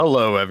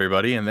Hello,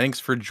 everybody, and thanks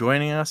for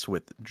joining us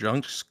with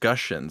Junk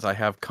Discussions. I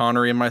have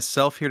Connery and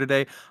myself here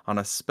today on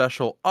a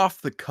special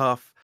off the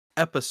cuff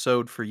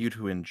episode for you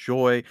to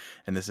enjoy.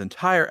 And this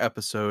entire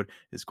episode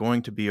is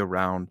going to be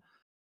around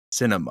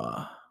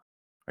cinema.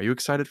 Are you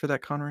excited for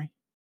that, Connery?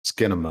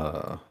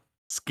 Skinima.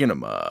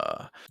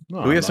 Skinema.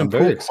 No, We have some I'm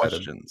very cool excited.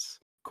 questions.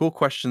 Cool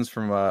questions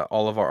from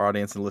all of our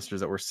audience and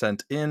listeners that were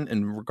sent in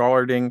and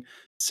regarding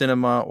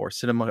cinema or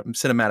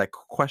cinematic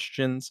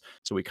questions.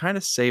 So we kind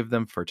of saved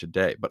them for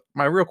today. But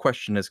my real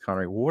question is,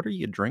 Connery, what are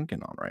you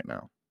drinking on right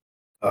now?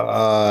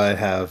 I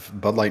have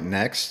Bud Light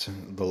Next,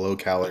 the low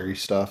calorie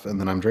stuff, and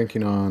then I'm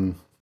drinking on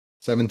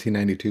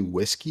 1792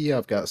 whiskey.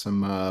 I've got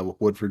some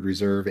Woodford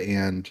Reserve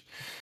and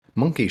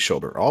Monkey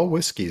Shoulder, all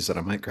whiskeys that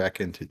I might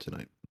crack into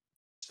tonight.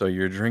 So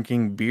you're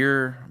drinking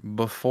beer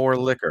before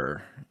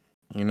liquor.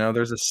 You know,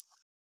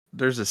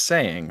 there's a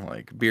saying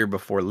like beer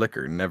before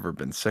liquor, never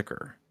been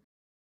sicker.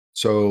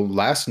 So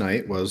last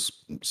night was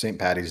St.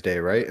 Patty's Day,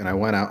 right? And I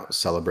went out,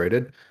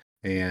 celebrated,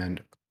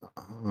 and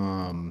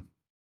um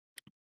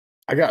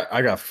I got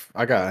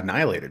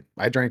annihilated.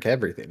 I drank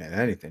everything and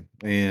anything.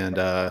 And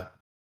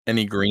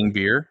Any green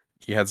beer?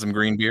 You had some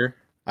green beer?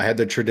 I had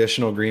the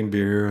traditional green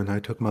beer and I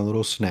took my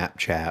little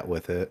Snapchat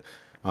with it.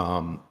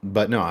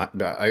 But no,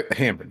 I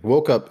hammered.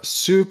 Woke up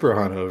super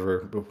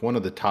hungover with one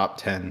of the top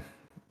 10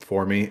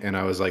 for me. And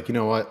I was like, you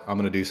know what? I'm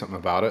going to do something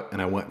about it.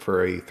 And I went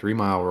for a 3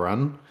 mile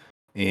run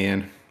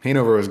and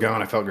hangover was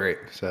gone. I felt great.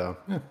 So,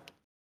 yeah.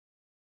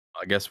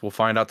 I guess we'll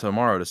find out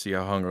tomorrow to see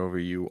how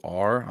hungover you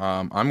are.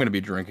 I'm going to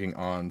be drinking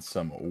on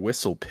some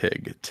Whistle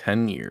Pig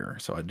 10 year.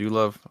 So I do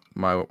love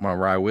my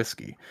rye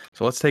whiskey.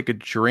 So let's take a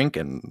drink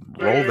and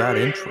roll that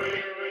intro.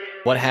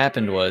 What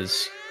happened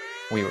was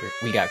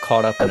we got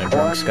caught up in a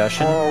drunk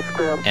discussion,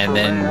 and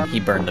then he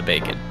burned the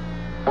bacon.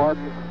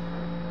 One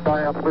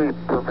giant leap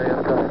for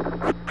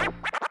mankind.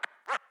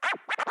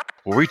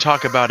 Where we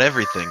talk about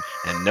everything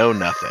and know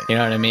nothing. You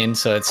know what I mean?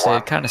 So it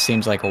kind of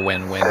seems like a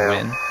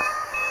win-win-win.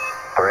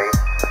 3.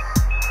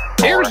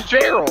 Here's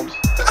Gerald.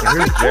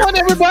 Here's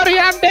Everybody,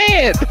 I'm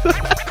dead.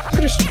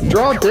 Just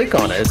draw a dick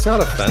on it. It's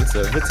not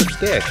offensive. It's a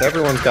dick.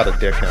 Everyone's got a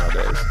dick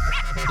nowadays.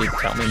 Dude,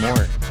 tell me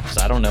more, because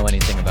I don't know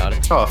anything about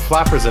it. Oh, a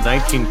flapper's a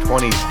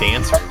 1920s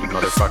dancer, you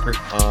motherfucker.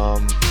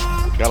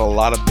 Got a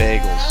lot of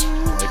bagels.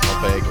 I like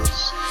my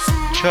bagels.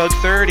 Chug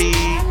 30.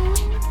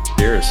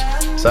 Cheers.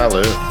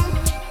 Salud.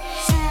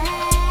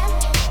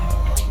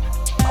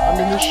 I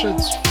mean, this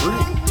shit's free,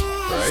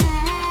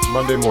 right?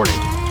 Monday morning.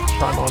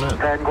 Chime on in.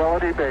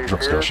 Tranquility Base here.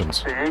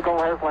 Discussions. The Eagle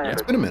has It's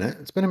landed. been a minute.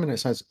 It's been a minute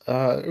since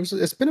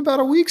it's been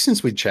about a week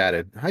since we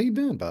chatted. How you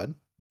been, bud?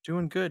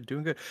 Doing good,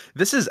 doing good.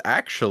 This is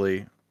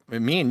actually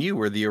me and you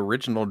were the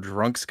original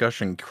drunk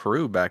discussion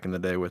crew back in the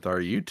day with our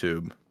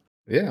YouTube.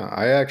 Yeah,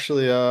 I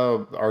actually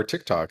our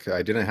TikTok,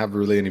 I didn't have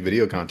really any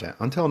video content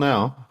until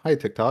now. Hi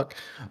TikTok.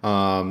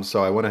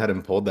 So I went ahead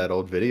and pulled that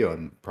old video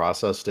and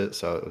processed it.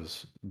 So it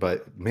was,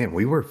 but man,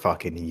 we were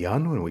fucking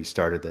young when we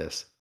started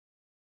this.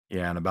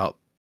 Yeah, and about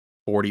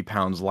 40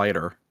 pounds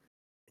lighter.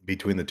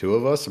 Between the two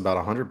of us, about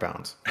 100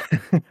 pounds.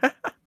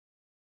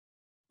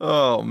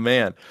 Oh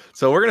man.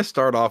 So we're gonna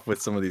start off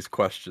with some of these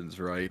questions,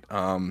 right?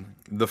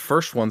 The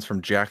first one's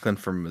from Jacqueline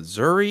from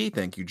Missouri.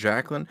 Thank you,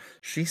 Jacqueline.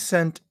 She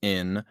sent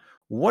in,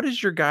 what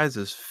is your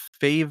guys'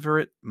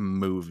 favorite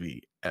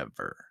movie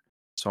ever?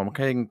 So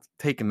I'm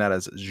taking that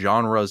as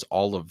genres,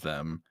 all of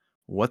them.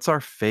 What's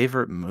our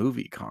favorite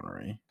movie,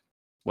 Connery?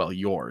 Well,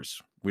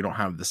 yours. We don't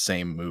have the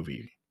same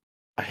movie.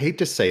 I hate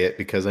to say it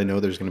because I know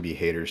there's going to be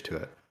haters to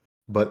it.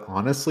 But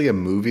honestly, a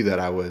movie that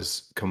I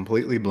was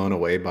completely blown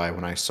away by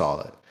when I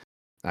saw it.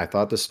 I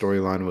thought the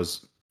storyline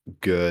was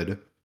good,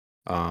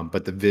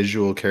 but the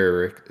visual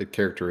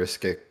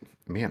characteristic,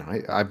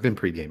 man, I've been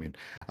pre-gaming.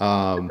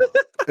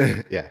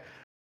 Yeah,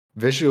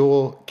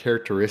 visual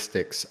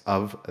characteristics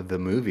of the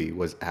movie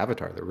was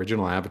Avatar, the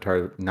original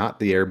Avatar, not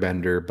the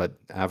Airbender, but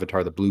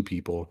Avatar, the blue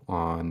people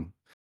on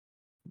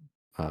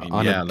I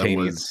mean, yeah, that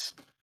unobtainium. was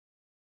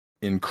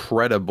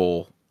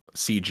incredible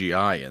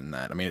CGI in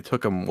that. I mean, it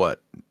took them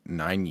what,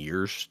 9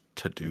 years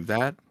to do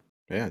that?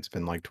 Yeah, it's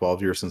been like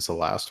 12 years since the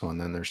last one.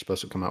 Then they're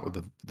supposed to come out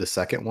with the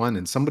second one.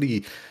 And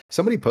somebody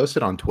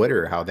posted on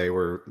Twitter how they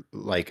were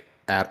like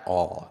at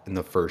awe in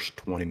the first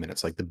 20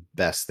 minutes, like the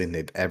best thing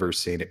they've ever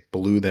seen. It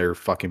blew their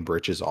fucking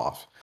britches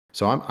off.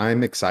 So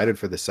I'm excited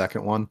for the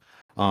second one.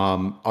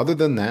 Other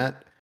than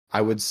that,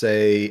 I would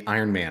say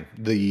Iron Man,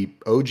 the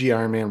OG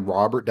Iron Man,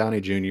 Robert Downey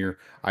Jr.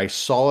 I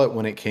saw it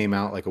when it came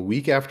out, like a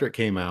week after it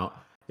came out,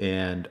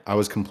 and I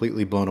was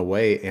completely blown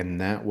away.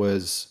 And that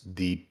was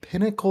the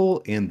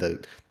pinnacle and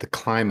the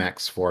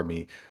climax for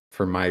me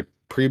for my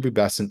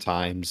prepubescent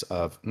times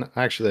of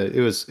actually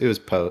it was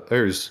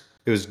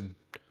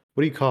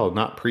what do you call it?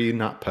 Not pre,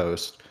 not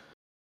post.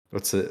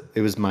 What's it?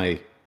 It was my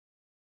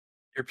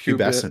Your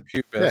pubescent.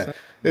 Yeah, pubescent.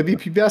 it'd be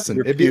pubescent.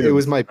 Your It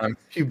was pubes. my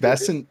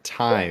pubescent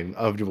time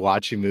of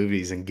watching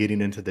movies and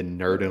getting into the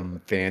nerdum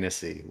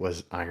fantasy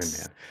was Iron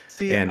Man.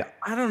 See, And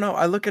I don't know.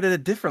 I look at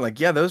it different. Like,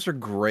 yeah, those are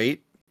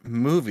great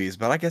movies,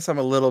 but I guess I'm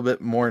a little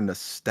bit more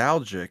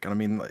nostalgic. And I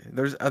mean, like,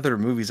 there's other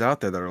movies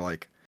out there that are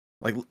like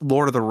like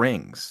Lord of the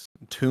Rings,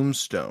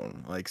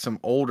 Tombstone, like some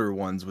older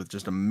ones with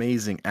just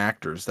amazing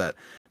actors that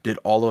did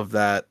all of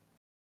that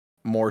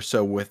more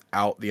so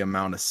without the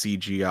amount of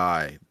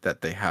CGI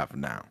that they have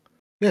now.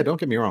 Yeah, don't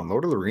get me wrong.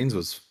 Lord of the Rings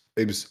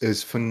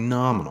is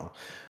phenomenal,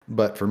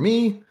 but for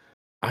me,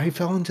 I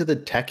fell into the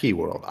techie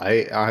world.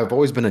 I've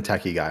always been a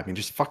techie guy. I mean,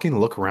 just fucking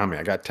look around me.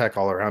 I got tech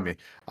all around me.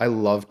 I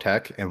love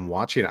tech, and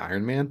watching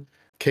Iron Man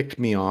kicked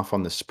me off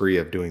on the spree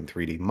of doing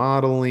 3D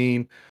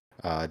modeling,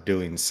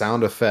 doing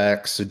sound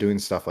effects, doing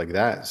stuff like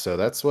that. So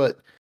that's what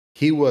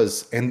he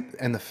was, and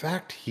the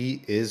fact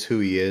he is who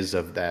he is,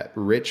 of that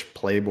rich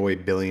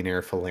playboy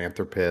billionaire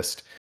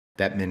philanthropist,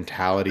 that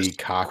mentality, Just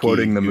cocky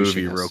quoting the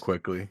movie real douchiness.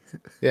 quickly.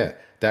 Yeah,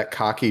 that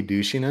cocky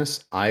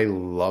douchiness, I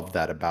love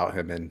that about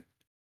him. And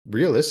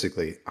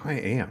realistically, I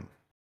am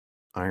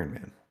Iron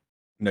Man.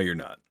 No, you're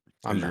not.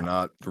 I'm Because you're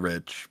not. not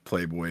rich,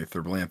 playboy,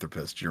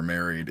 philanthropist. You're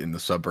married in the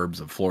suburbs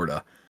of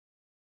Florida.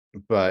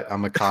 But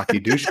I'm a cocky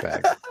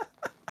douchebag.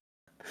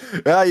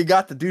 Well, you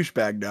got the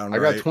douchebag down I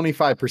got right.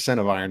 25%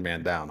 of Iron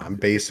Man down. I'm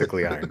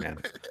basically Iron Man.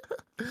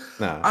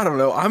 No. I don't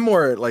know. I'm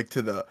more like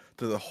to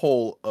the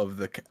whole of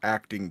the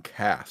acting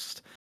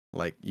cast.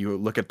 Like you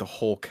look at the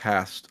whole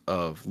cast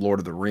of Lord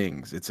of the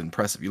Rings, it's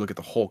impressive. You look at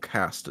the whole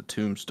cast of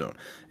Tombstone,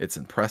 it's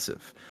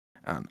impressive.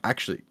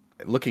 Actually,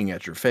 looking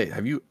at your face,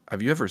 have you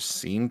ever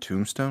seen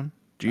Tombstone?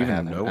 Do you I even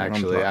haven't know what I'm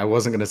actually. I talking?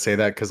 wasn't gonna say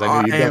that because I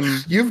knew I you'd go.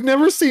 am. You've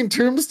never seen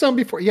Tombstone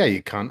before? Yeah,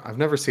 you cunt. I've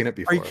never seen it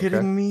Are you before. Okay,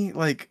 kidding me?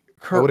 Like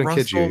I Kurt wouldn't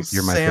kid Russell, you.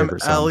 You're my Sam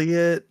favorite son.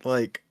 Elliott,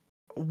 like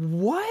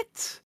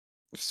what?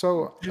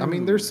 So I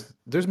mean, Dude.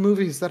 there's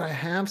movies that I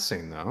have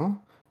seen though,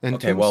 and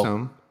Okay, well,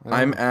 Tombstone. I don't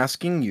I'm know.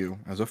 asking you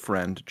as a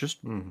friend,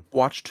 just Mm,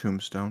 watch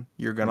Tombstone.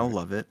 You're gonna right,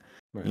 love it.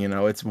 right. You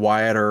know, it's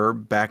Wyatt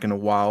Earp back in the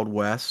Wild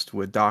West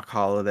with Doc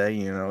Holliday.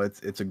 You know,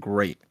 it's a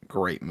great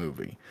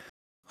movie.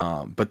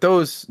 But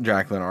those,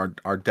 Jacqueline,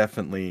 are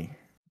definitely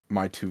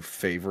my two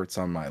favorites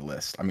on my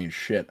list. I mean,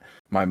 shit,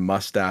 my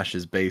mustache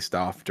is based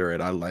after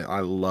it. I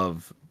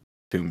love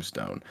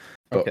Tombstone,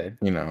 but Okay.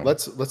 you know,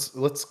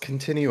 Let's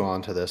continue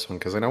on to this one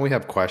because I know we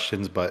have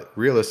questions, but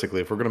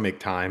realistically, if we're gonna make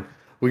time,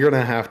 we're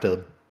gonna have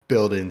to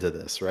build into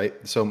this, right?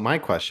 So my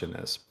question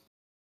is,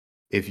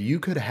 if you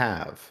could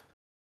have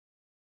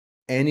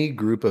any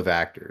group of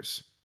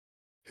actors,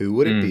 who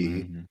would it be?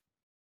 mhm.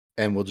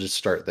 And we'll just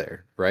start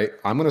there, right?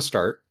 I'm gonna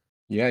start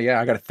Yeah,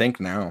 I gotta think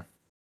now.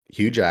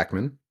 Hugh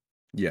Jackman,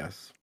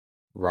 Yes.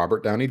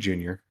 Robert Downey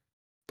Jr.,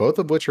 both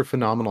of which are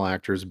phenomenal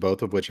actors,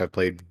 both of which have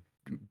played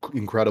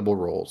incredible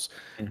roles.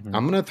 Mhm.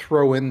 I'm going to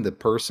throw in the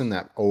person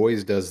that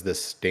always does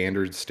this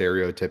standard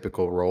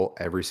stereotypical role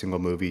every single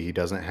movie. He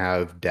doesn't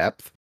have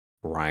depth.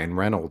 Ryan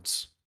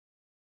Reynolds.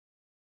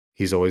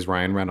 He's always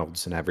Ryan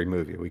Reynolds in every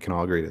movie. We can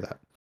all agree to that.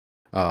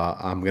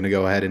 I'm going to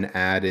go ahead and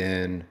add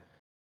in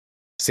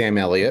Sam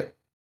Elliott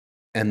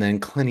and then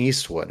Clint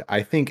Eastwood.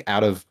 I think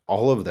out of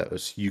all of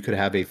those, you could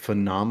have a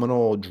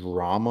phenomenal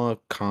drama,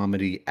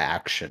 comedy,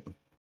 action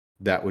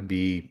that would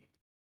be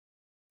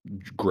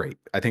great.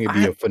 I think it'd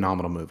be I a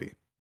phenomenal movie.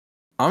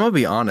 I'm gonna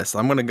be honest.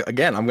 I'm gonna go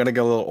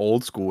a little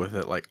old school with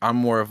it. Like I'm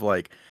more of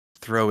like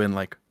throw in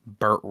like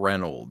Burt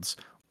Reynolds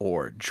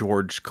or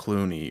George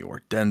Clooney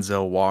or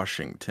Denzel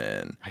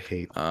Washington, I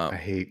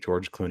hate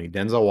George Clooney.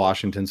 Denzel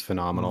Washington's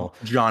phenomenal,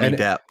 Johnny and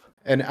Depp.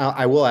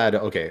 I will add.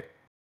 Okay,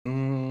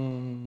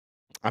 I'm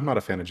not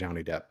a fan of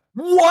Johnny Depp,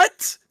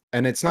 What?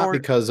 and it's not Or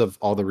because of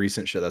all the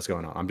recent shit that's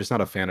going on. I'm just not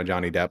a fan of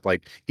Johnny Depp.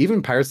 Like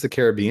even Pirates of the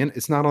Caribbean,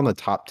 it's not on the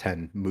top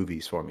 10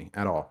 movies for me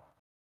at all.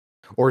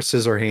 Or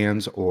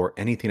Scissorhands or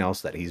anything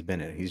else that he's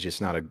been in. He's just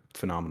not a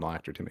phenomenal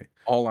actor to me.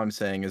 all I'm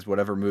saying is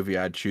whatever movie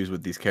I'd choose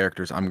with these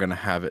characters, I'm gonna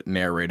have it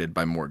narrated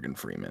by Morgan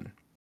Freeman.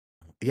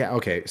 Yeah,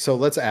 okay. So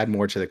let's add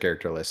more to the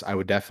character list. I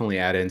would definitely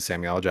add in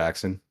Samuel L.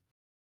 Jackson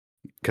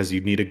because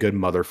you need a good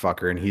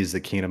motherfucker, and he's the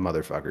king of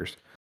motherfuckers.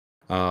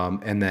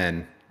 And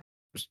then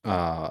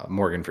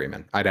Morgan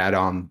Freeman. I'd add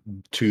on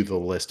to the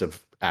list of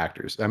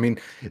actors. I mean,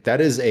 that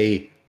is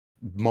a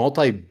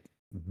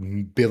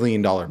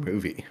multi-billion-dollar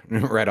movie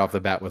right off the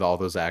bat with all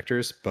those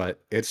actors. But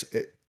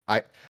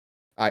I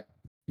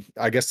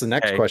I guess the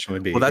next Okay. question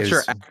would be Well, that's your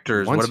is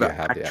actors. What once you about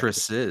have the actors.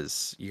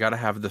 actresses? You gotta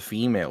have the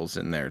females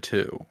in there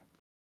too.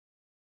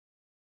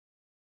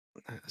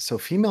 So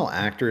female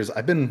actors,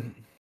 I don't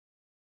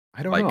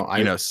know.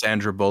 Like,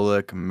 Sandra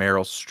Bullock,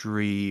 Meryl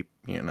Streep,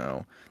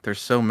 there's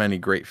so many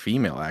great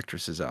female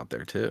actresses out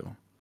there too.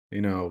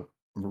 You know,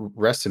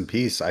 rest in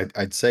peace.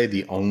 I'd say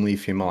the only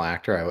female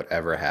actor I would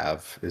ever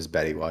have is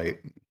Betty White.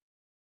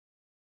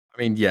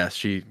 I mean, yes,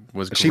 she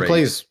was She great.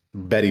 plays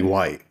Betty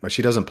White, but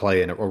she doesn't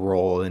play in a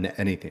role in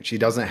anything. She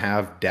doesn't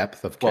have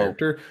depth of Well,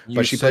 character, you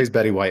but she plays said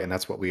Betty White, and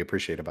that's what we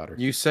appreciate about her.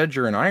 you said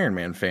you're an Iron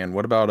Man fan.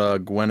 What about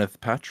Gwyneth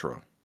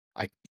Paltrow?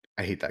 I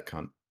I hate that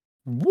cunt.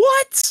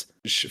 What?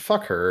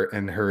 Fuck her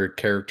and her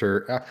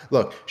character.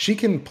 Look, she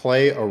can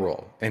play a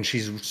role, and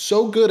she's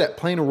so good at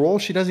playing a role,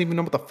 she doesn't even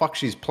know what the fuck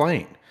she's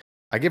playing.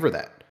 I give her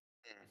that.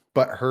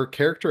 But her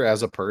character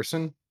as a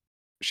person,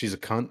 she's a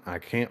cunt. I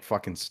can't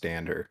fucking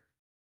stand her.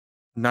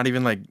 Not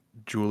even like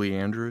Julie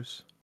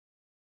Andrews?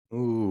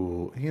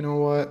 Ooh, you know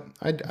what?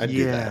 I'd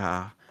do that.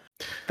 Yeah.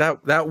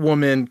 That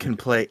woman can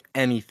play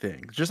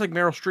anything. Just like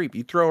Meryl Streep,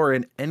 you throw her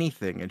in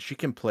anything and she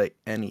can play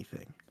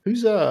anything.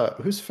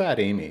 Who's Fat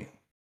Amy?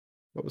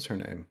 What was her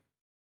name?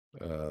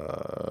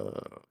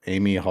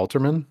 Amy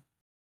Halterman?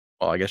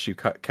 Well, I guess you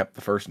kept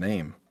the first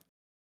name.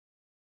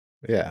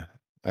 Yeah.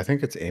 I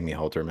think it's Amy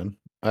Halterman.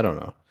 I don't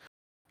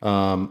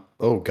know.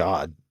 Oh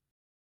God.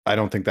 I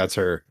don't think that's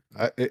her.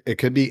 It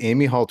could be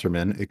Amy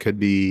Halterman. It could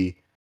be.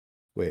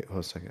 Wait, hold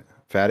a second.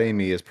 Fat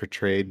Amy is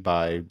portrayed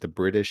by the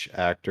British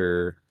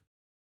actor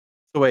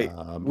So wait,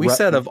 we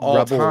said of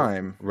all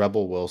time.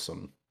 Rebel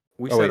Wilson.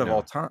 We Oh said wait, of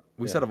all no. time.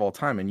 We Yeah. said of all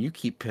time, and you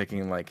keep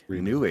picking like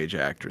Reba. new age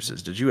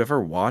actresses. Did you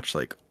ever watch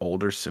like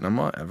older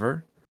cinema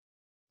ever?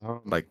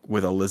 Like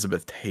with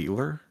Elizabeth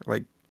Taylor,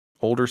 like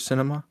older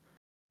cinema,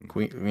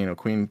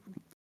 Queen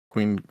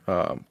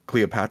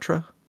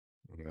Cleopatra.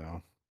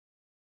 No.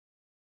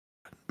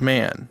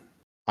 Man,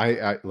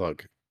 I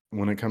look,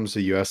 when it comes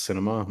to US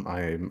cinema,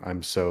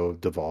 I'm so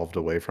devolved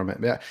away from it.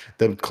 Yeah,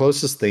 the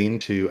closest thing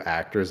to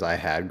actors I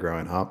had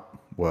growing up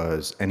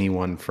was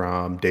anyone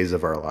from Days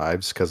of Our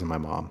Lives because of my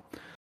mom.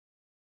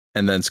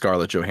 and then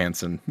Scarlett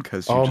Johansson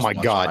because you Oh just my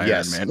watched God, Iron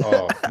yes. Man.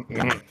 Oh.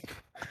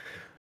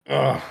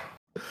 Ugh.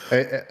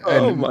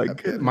 Oh And my my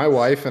goodness.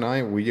 wife and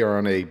I, we are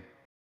on a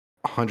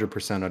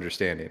 100%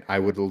 understanding. I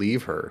would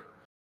leave her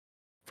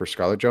for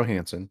Scarlett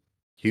Johansson,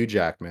 Hugh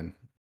Jackman,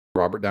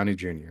 Robert Downey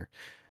Jr.,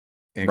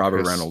 and Robert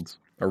Chris. Reynolds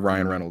or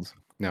Ryan Mm, Reynolds.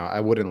 no, I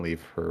wouldn't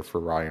leave her for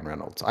Ryan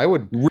Reynolds. I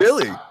would,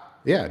 Really?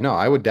 yeah, no,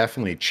 I would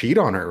definitely cheat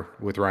on her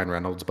with Ryan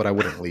Reynolds, but I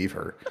wouldn't leave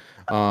her.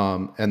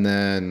 And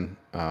then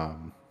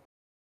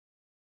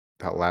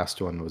that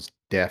last one was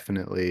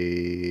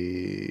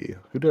definitely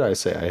who did I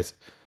say?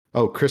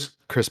 Oh, Chris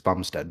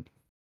Bumstead.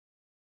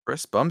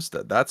 Chris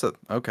Bumstead. That's a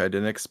okay.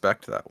 Didn't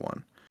expect that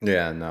one.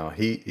 Yeah, no,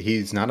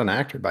 he's not an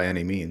actor by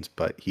any means,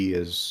 but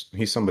he's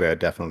somebody I'd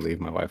definitely leave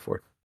my wife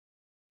for.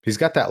 He's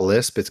got that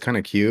lisp. It's kind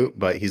of cute,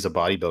 but he's a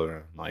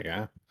bodybuilder. I'm like,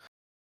 yeah,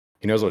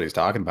 he knows what he's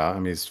talking about. I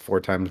mean, he's 4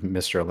 times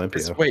Mr.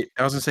 Olympia. Wait,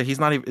 I was gonna say he's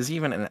not even. Is he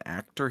even an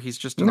actor? He's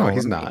just an No,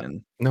 he's not.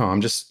 Olympian. No,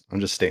 I'm just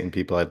stating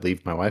people I'd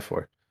leave my wife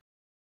for.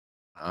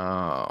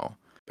 Oh,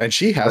 And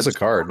she has a that's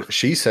card.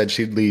 She said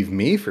she'd leave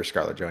me for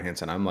Scarlett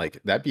Johansson. I'm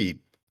like, that'd be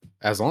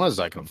as long as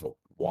I can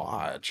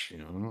watch,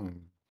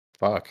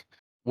 Fuck.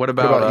 what What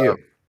about about you?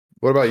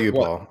 What about you,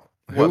 what Paul?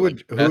 Who what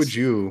like would best?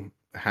 you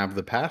have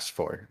the pass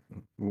for?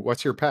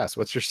 What's your pass?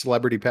 What's your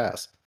celebrity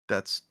pass?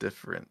 That's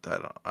different. I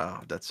don't. Oh,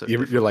 that's so You're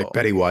like difficult.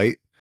 Betty White.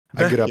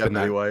 I get up Yeah, in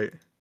Betty that. White.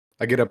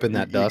 I get up in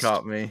that You dust.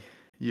 caught me.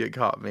 You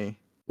caught me.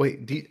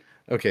 Wait,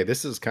 okay,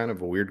 this is kind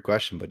of a weird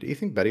question, but do you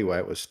think Betty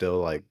White was still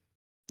like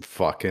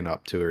fucking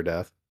up to her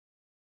death?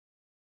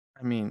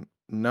 I mean,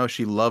 no,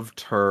 she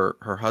loved her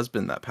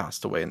husband that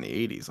passed away in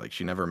the 80s. Like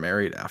she never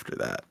married after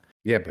that.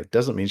 Yeah, but it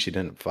doesn't mean she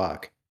didn't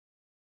fuck.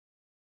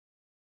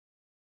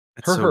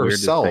 It's Her so weird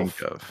to think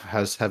herself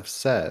of. have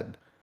said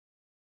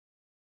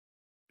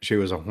she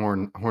was a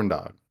horn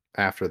dog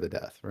after the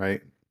death,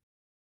 right?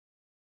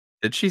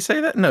 Did she say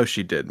that? No,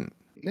 she didn't.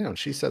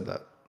 She said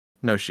that.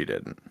 No, she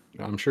didn't.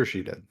 I'm sure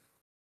she did.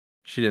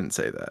 She didn't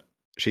say that.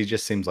 She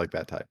just seems like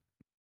that type.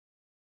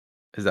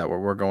 Is that what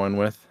we're going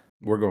with?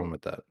 We're going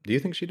with that. Do you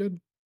think she did?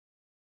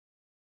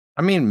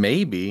 I mean,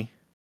 maybe.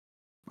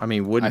 I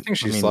mean, I think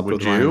she slept would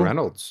with Ryan you?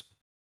 Reynolds.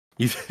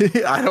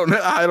 I don't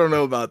know. I don't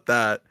know about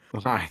that.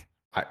 I,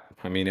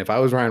 I mean, if I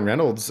was Ryan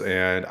Reynolds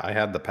and I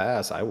had the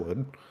pass, I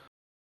would.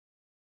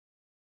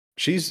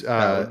 She's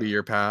That would be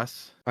your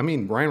pass. I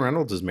mean, Ryan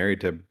Reynolds is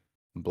married to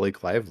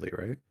Blake Lively,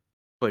 right?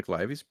 Blake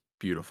Lively's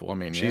beautiful. I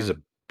mean, She's yeah. a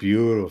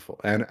beautiful,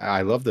 and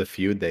I love the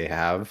feud they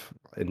have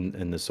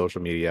in the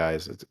social media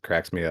eyes. It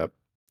cracks me up.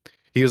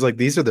 He was like,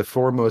 "These are the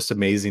four most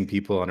amazing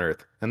people on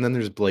earth," and then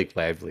there's Blake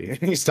Lively, and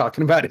he's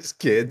talking about his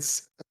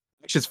kids.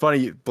 Which is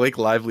funny. Blake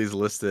Lively's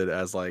listed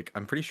as like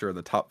I'm pretty sure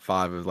the top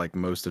 5 of like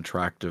most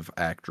attractive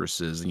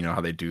actresses. You know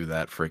how they do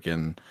that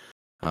freaking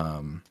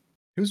um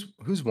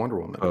Who's Wonder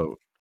Woman? oh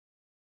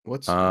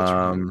What's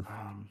her name?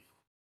 um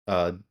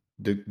Uh,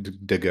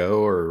 Dago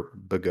or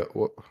Bago?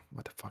 What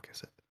the fuck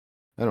is it?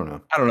 I don't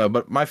know. I don't know,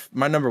 but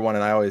my number one,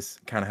 and I always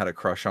kind of had a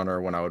crush on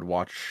her when I would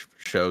watch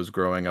shows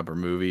growing up or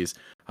movies.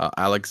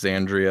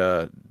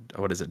 Alexandria,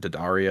 what is it?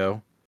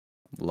 Daddario,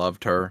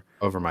 loved her.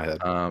 Over my head.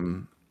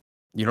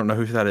 You don't know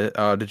who that is?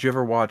 Did you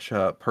ever watch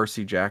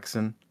Percy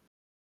Jackson?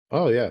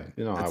 Oh yeah,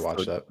 I It's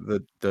watched the,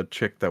 that. the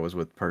chick that was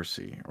with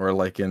Percy, or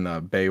like in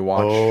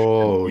Baywatch.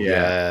 Oh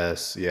Yeah,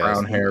 yes,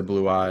 brown hair,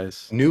 blue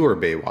eyes. Newer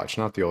Baywatch,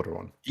 not the older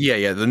one.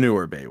 Yeah, the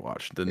newer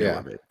Baywatch, the newer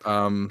Yeah, Bay.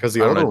 because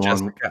the I don't know. older one,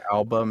 Jessica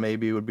Alba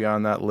maybe would be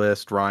on that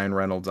list. Ryan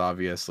Reynolds,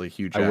 obviously.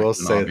 Hugh I will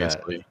Jackman, say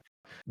that obviously.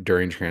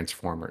 during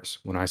Transformers,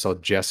 when I saw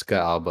Jessica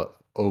Alba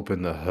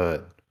open the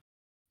hood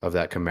of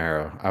that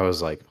Camaro, I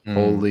was like, Mm.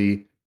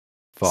 holy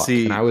fuck. And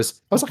See, I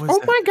was what like, was oh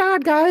that? my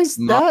God, guys,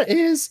 Ma- that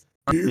is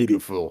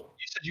beautiful.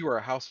 You said you were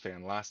a House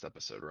fan last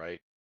episode,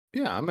 right?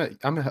 Yeah, I'm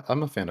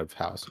a fan of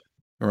House.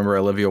 Remember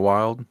Olivia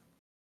Wilde?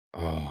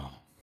 Oh,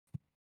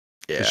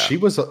 Yeah.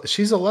 she's or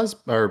she's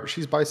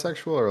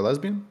bisexual or a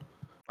lesbian?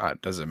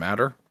 Does it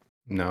matter?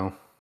 No.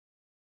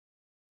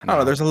 I don't know.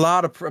 No. There's a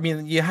lot of. I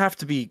mean, you have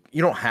to be.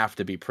 You don't have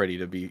to be pretty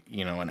to be,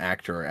 an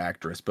actor or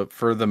actress. But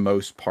for the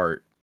most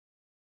part,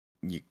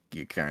 you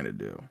kind of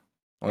do,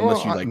 unless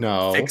Well, you like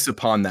no, fix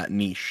upon that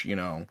niche. I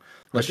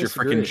Unless you're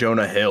freaking disagree.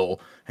 Jonah Hill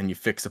and you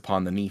fix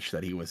upon the niche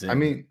that he was I in.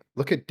 mean,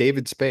 look at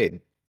David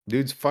Spade.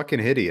 Dude's fucking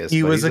hideous,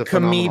 He but was he's a a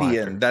phenomenal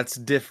comedian. actor. That's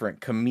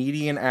different.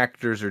 Comedian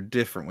actors are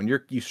different. When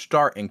you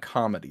start in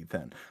comedy,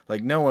 then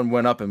like no one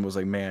went up and was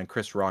like, "Man,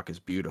 Chris Rock is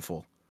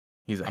beautiful.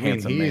 He's a I mean,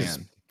 handsome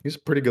man." he's a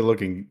pretty good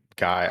looking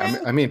guy. I mean,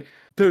 Eh, I mean,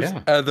 there's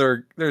yeah.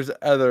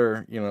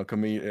 other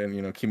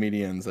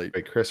comedians like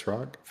Wait, Chris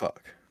Rock?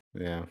 fuck,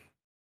 Yeah.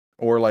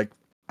 or like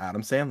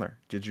Adam Sandler.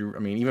 I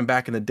mean, even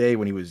back in the day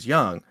when he was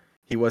young,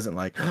 he wasn't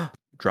like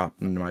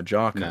dropping my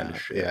jaw kind of No,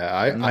 shit. yeah,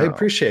 I No.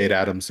 appreciate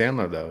Adam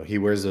Sandler though. He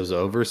wears those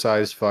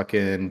oversized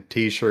fucking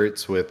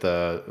t-shirts with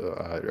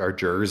our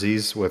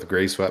jerseys with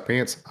gray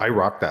sweatpants. I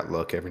rock that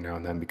look every now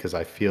and then because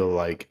I feel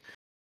like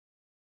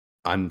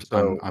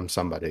So I'm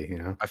somebody, you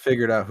know. I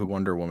figured out who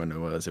Wonder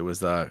Woman was. It was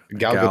Gal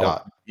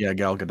Gadot, yeah,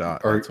 Gal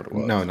Gadot. That's or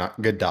what it no, was. not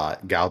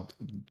Gadot,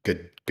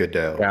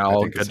 Gadot. I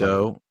Gal think is how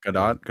you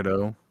Gadot, yeah,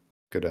 Gadot.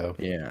 Gadot.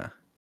 Yeah,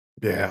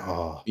 Yeah,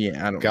 oh,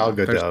 yeah. I don't Gal know.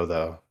 There's, Gadot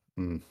though.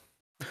 Mm.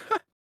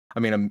 I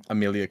mean,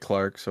 Amelia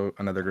Clark. So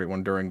another great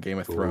one during Game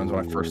of Thrones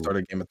when I first Ooh.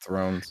 started Game of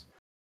Thrones.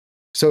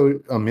 So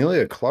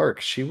Amelia Clark,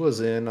 she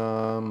was in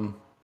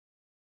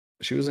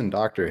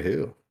Doctor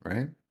Who,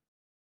 right?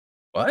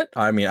 What?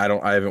 I mean,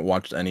 I haven't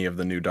watched any of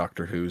the new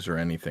Doctor Who's or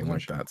anything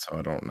Wasn't like she? that, so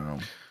I don't know.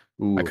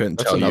 I Ooh, couldn't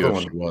tell you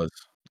if she was.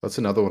 That's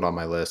another one on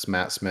my list.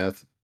 Matt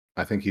Smith.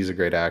 I think he's a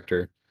great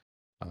actor.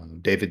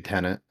 David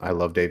Tennant. I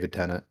love David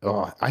Tennant.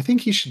 Oh, I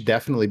think he should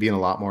definitely be in a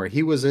lot more.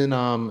 He was in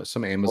some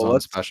Well, Amazon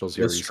specials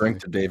here let's drink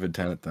recently. to David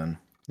Tennant then.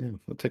 Yeah,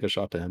 let's take a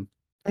shot to him.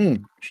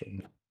 Mm.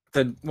 Actually,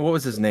 What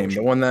was his no name? The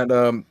shot. one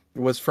that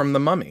was from The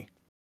Mummy.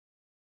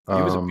 He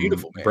was a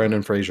beautiful man.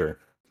 Brendan Fraser.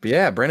 But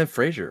yeah, Brandon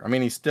Fraser. I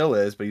mean, he still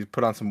is, but he's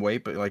put on some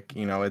weight. But like,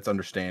 it's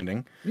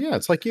understanding. Yeah,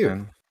 it's like you.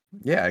 And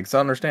yeah, it's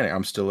understanding.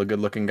 I'm still a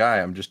good-looking guy.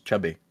 I'm just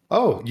chubby.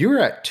 Oh, you're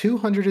at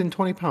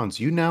 220 pounds.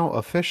 You now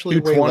officially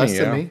weigh 220, less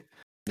than yeah. me.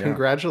 Yeah.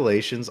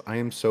 Congratulations. I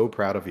am so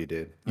proud of you,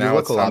 dude. You Now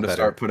look it's a time lot to better.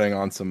 start putting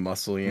on some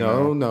muscle,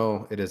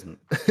 No, it isn't.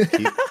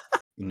 Keep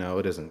No,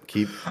 it isn't. I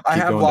Keep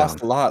have going lost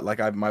down. a lot.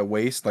 Like my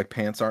waist, like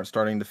pants aren't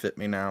starting to fit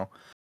me now.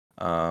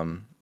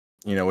 Um,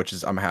 which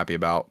is I'm happy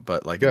about,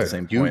 but like at the Good.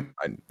 same point,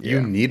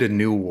 You need a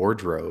new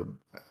wardrobe.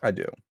 I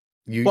do.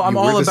 You Well, I'm you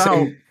wear all the about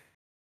same you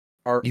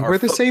our wear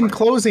the same footprint.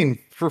 clothing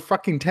for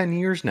fucking 10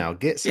 years now.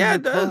 Get some Yeah, new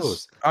it does.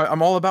 clothes.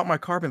 I'm all about my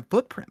carbon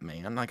footprint,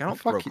 man. Like I Well,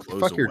 don't throw clothes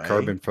fuck your away.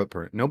 carbon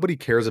footprint. Nobody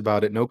cares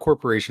about it. No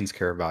corporations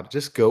care about it.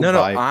 Just go No,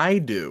 buy I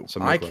do.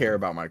 some new I care clothing.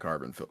 about my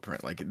carbon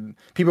footprint. Like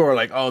people are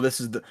like, "Oh, this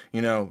is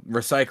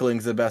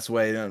recycling's the best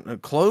way."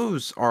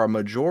 Clothes are a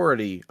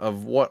majority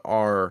of what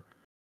our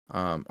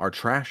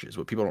trash is.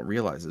 What people don't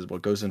realize is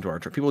what goes into our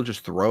trash. People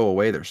just throw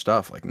away their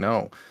stuff. Like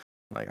no,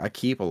 like I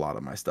keep a lot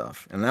of my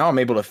stuff, and now I'm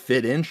able to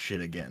fit in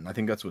shit again. I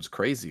think that's what's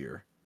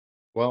crazier.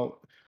 Well,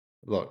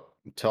 look,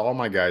 to all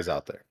my guys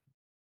out there,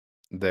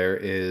 there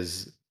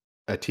is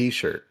a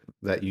t-shirt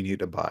that you need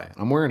to buy.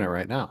 I'm wearing it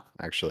right now,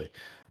 actually.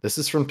 This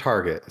is from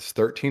Target. It's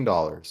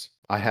 $13.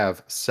 I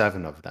have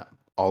 7 of them,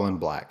 all in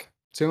black.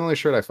 It's the only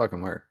shirt I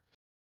fucking wear.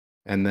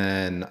 And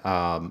then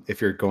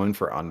if you're going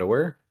for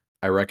underwear,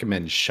 I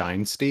recommend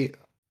Shinesty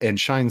and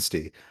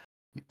Shinesty.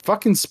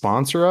 Fucking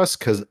sponsor us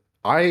because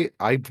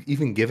I've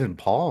even given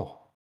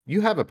Paul.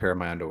 You have a pair of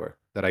my underwear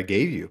that I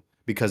gave you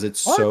because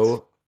it's What?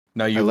 so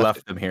No, I you left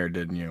left them here,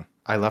 didn't you?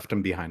 I left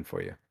them behind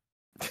for you.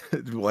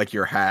 Like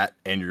your hat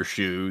and your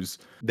shoes.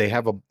 They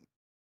have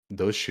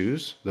those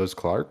shoes, those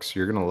Clarks,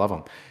 you're gonna love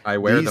them. I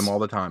wear them These all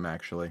the time,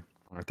 actually.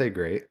 aren't they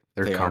great?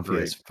 They're They are comfy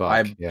great. as fuck.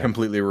 I'm Yeah.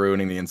 completely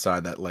ruining the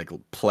inside. That like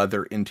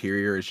pleather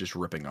interior is just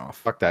ripping off.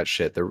 Fuck that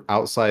shit. The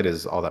outside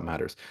is all that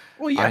matters.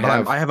 Well, yeah, I but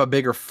have I have a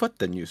bigger foot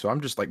than you, so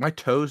I'm just like my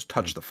toes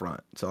touch Mm. the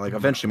front. So like Mm.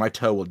 eventually my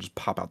toe will just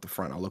pop out the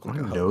front. I'll look My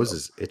like a nose hobo.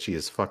 is itchy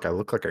as fuck. I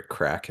look like a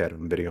crackhead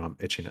in video. I'm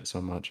itching it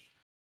so much.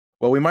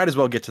 Well, we might as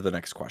well get to the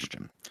next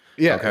question.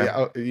 Yeah, Okay.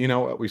 yeah. You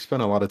know what? We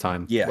spent a lot of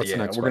time. Yeah, What's the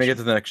next We're gonna get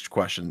question? to the next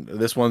question.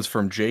 This one's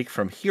from Jake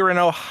from here in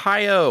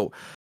Ohio.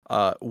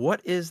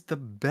 What is the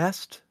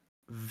best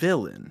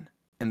villain?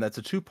 And that's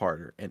a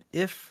two-parter. And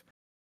if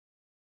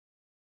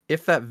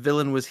that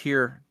villain was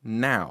here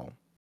now,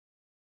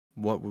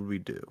 what would we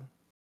do?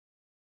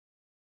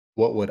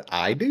 What would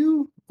I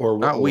do? Or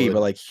what Not we, but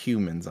would like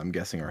humans, I'm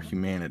guessing, our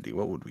humanity.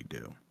 What would we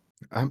do?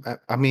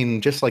 I mean,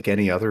 just like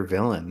any other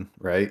villain,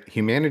 right?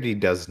 Humanity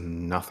does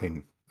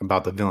nothing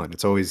about the villain.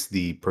 It's always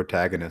the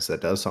protagonist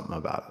that does something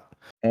about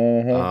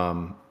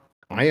it.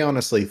 I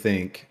honestly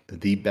think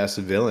the best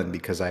villain,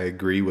 because I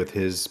agree with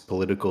his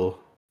political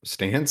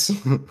stance,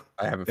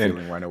 I have a and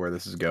feeling I know where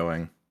this is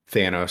going.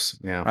 Thanos.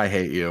 Yeah, I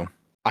hate you.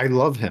 I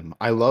love him.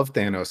 I love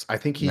Thanos. I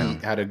think he No.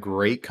 had a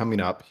great coming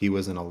up. He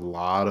was in a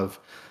lot of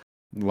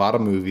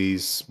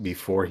movies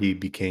before he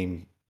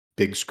became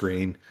big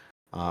screen.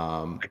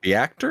 Like the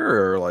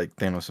actor or like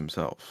Thanos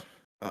himself?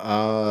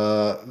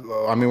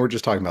 I mean, we're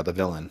just talking about the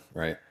villain,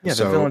 right? Yeah, the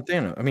So villain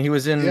Thanos. I mean, he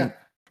was in yeah,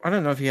 I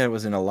don't know if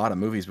was in a lot of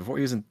movies before.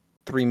 He was in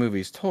 3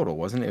 movies total,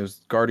 wasn't it? It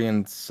was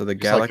Guardians of the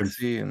He's like in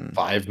Galaxy and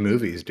 5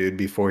 movies, dude,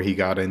 before he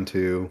got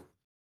into.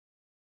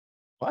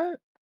 what?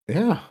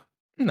 Yeah.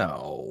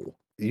 No.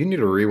 You need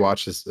to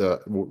rewatch this.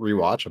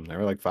 Rewatch them. There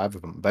were like 5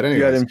 of them. But You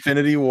had anyways,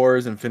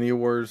 Infinity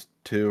Wars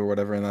 2 or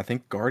whatever, and I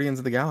think Guardians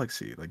of the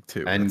Galaxy, like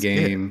 2. That's it.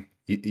 Endgame.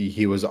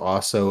 He was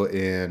also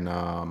in.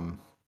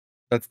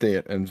 That's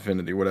the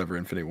Infinity War, He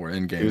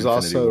Endgame, was Infinity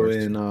also Wars.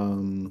 in.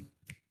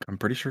 I'm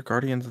pretty sure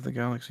Guardians of the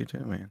Galaxy too,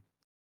 man.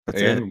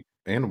 That's it.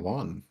 And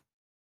one.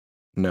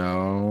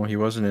 No, he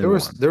wasn't in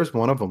one. There was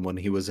one of them when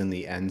he was in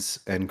the end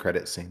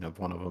credit scene of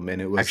one of them,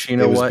 and Actually, you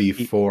know what?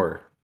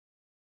 before.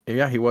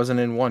 Yeah, he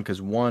wasn't in one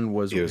because one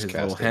was He was his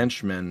little casted.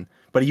 henchman,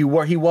 but he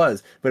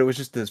was, but it was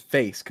just his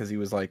face because he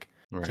was like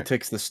he Right.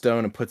 takes the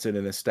stone and puts it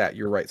in his stat.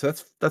 You're right. So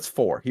that's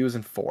 4. He was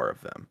in 4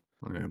 of them.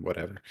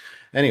 Whatever.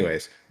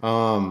 Anyways,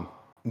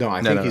 no,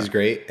 I think he's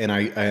great, and I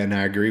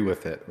agree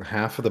with it.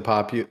 Half of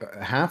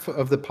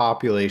the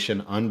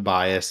population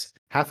unbiased,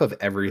 half of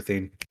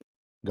everything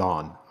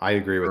gone. I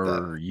agree with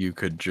Or that. you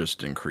could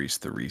just increase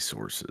the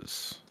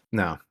resources.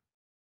 No.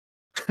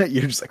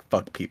 You're just like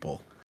fuck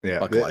people. Yeah.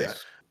 Fuck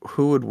life.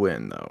 Who would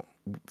win though?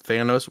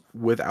 Thanos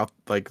without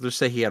like let's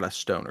say he had a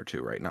stone or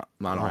 2, right? Not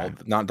all,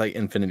 Right. not like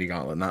Infinity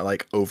Gauntlet, not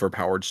like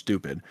overpowered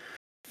stupid.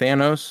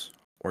 Thanos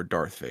or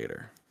Darth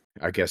Vader?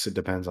 I guess it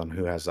depends on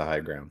who has the high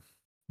ground.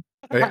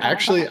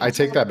 Actually, I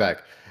take that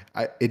back.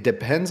 It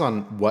depends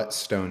on what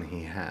stone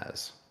he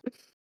has.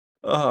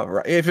 Oh,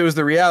 right. If it was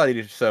the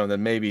reality stone,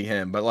 then maybe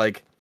him. But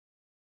like,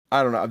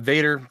 I don't know.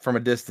 Vader from a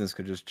distance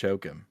could just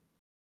choke him,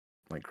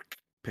 like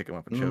pick him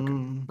up and choke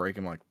him, break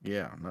him. Like,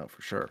 yeah, no,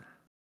 for sure.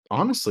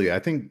 Honestly,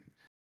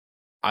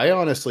 I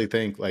honestly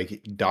think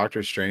like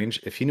Doctor Strange,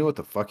 if he knew what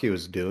the fuck he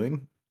was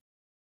doing,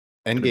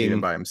 Could beat him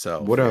Endgame by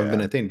himself. would have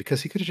been a thing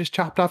because he could have just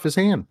chopped off his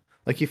hand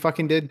like he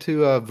fucking did to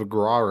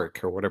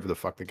Vigoric or whatever the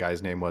fuck the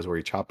guy's name was, where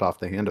he chopped off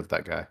the hand of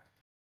that guy.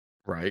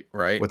 Right.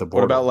 With a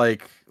What about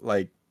boredom.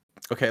 like?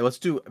 Okay, let's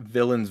do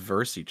villains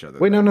versus each other.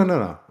 Wait, then.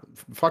 no.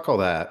 Fuck all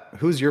that.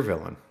 Who's your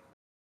villain?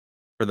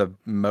 For the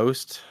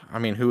most, I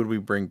mean, who would we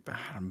bring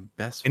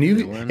best And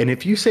villain?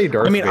 if you say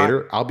Darth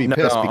Vader, I'll be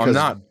pissed no, because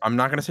I'm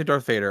not gonna say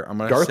Darth Vader. I'm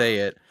gonna Darth- say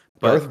it.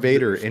 Darth But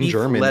Vader in Heath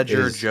German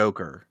Ledger is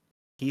Joker.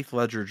 Heath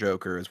Ledger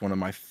Joker is one of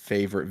my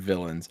favorite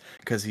villains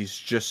because he's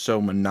just so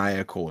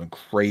maniacal and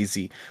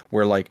crazy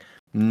where like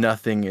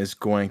nothing is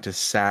going to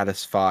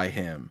satisfy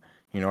him.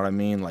 You know what I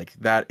mean? Like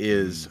that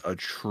is a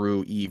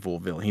true evil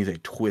villain. He's a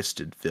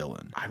twisted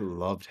villain. I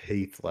loved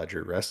Heath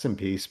Ledger. Rest in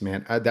peace,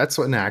 man. That's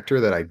an actor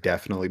that I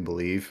definitely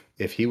believe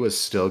if he was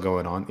still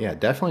going on. Yeah,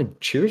 definitely.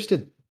 Cheers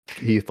to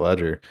Heath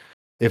Ledger.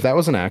 If that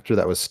was an actor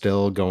that was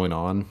still going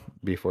on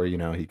before,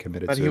 he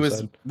committed But he was,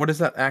 suicide. what is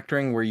that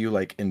acting where you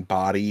like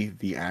embody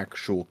the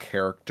actual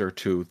character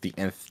to the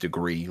nth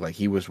degree? Like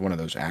he was one of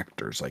those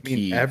actors. Like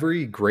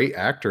Every great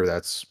actor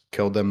that's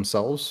killed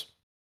themselves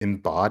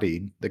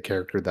embodied the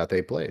character that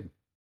they played.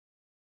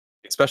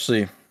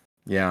 especially,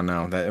 yeah,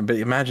 no, but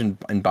imagine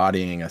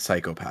embodying a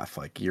psychopath.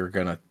 Like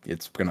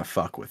it's gonna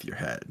fuck with your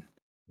head.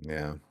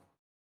 Yeah.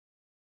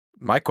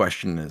 My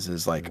question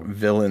is like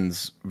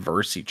villains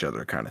versus each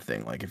other kind of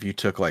thing. Like if you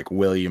took like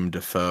William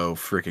Dafoe,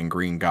 freaking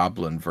Green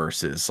Goblin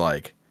versus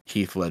like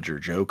Heath Ledger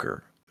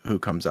Joker, who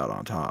comes out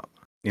on top?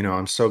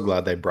 I'm so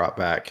glad they brought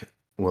back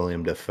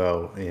William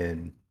Dafoe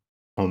in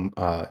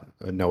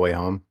No Way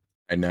Home.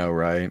 I know,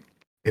 right?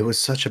 It was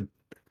such a.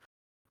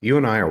 You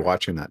and I are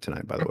watching that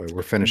tonight, by the way.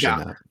 We're finishing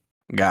that.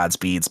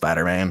 Godspeed,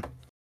 Spider-Man.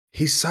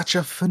 He's such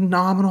a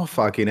phenomenal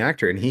fucking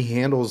actor, and he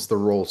handles the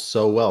role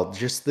so well.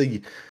 Just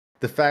the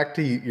fact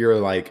that you're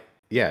like,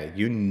 yeah,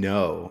 in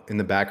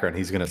the background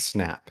he's gonna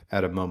snap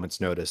at a moment's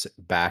notice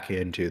back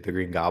into the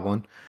Green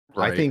Goblin.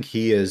 Right. I think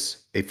he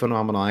is a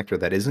phenomenal actor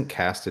that isn't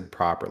casted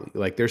properly.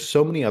 Like, there's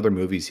so many other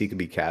movies he could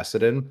be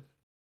casted in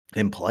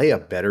and play a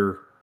better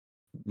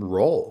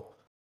role.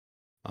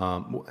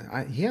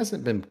 He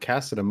hasn't been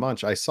casted in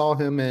much. I saw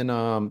him in.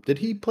 Did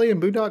he play in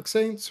Boondock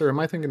Saints, or am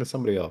I thinking of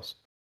somebody else?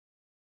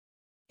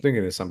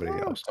 Thinking of somebody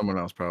else. Someone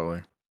else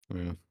probably.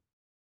 Yeah.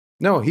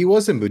 No, he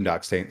was in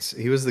Boondock Saints.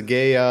 He was the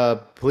gay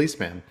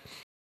policeman.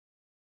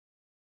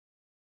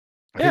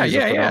 I think he's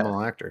a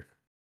phenomenal actor.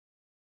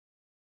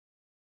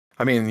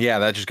 I mean, yeah,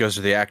 that just goes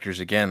to the actors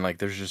again. Like,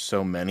 there's just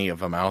so many of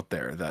them out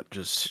there that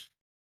just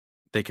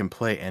they can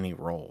play any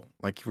role.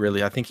 Like,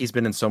 really, I think he's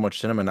been in so much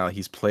cinema now.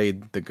 He's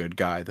played the good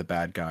guy, the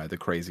bad guy, the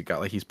crazy guy.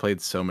 Like, he's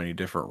played so many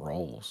different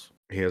roles.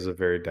 He has a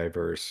very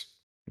diverse.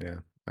 Yeah,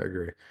 I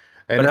agree.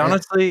 But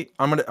honestly,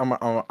 I'm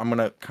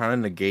gonna kind of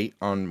negate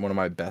on one of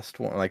my best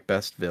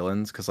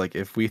villains because like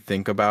if we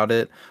think about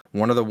it,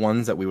 one of the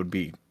ones that we would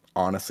be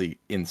honestly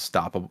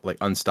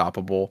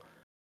unstoppable,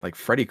 like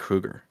Freddy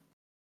Krueger.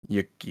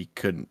 You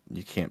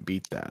can't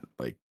beat that.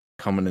 Like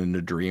coming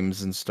into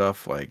dreams and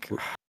stuff. Like,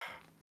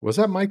 was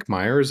that Mike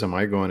Myers? Am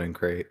I going in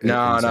crazy?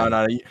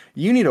 No.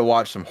 You need to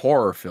watch some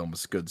horror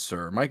films, good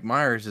sir. Mike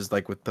Myers is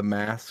like with the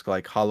mask,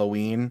 like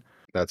Halloween.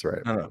 That's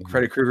right. I don't know.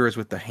 Freddy Krueger is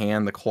with the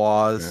hand, the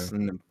claws,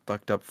 and the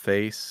fucked up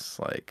face.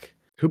 Like,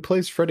 who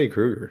plays Freddy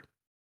Krueger?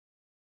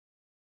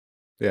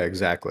 Yeah,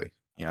 exactly.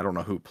 Yeah, I don't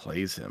know who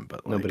plays him,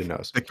 but Nobody like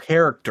knows. the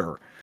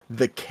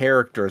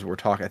characters we're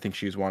talking. I think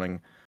she's wanting,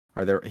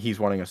 are there? He's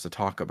wanting us to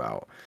talk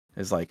about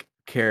is like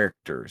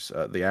characters,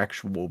 the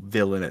actual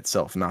villain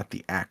itself, not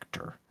the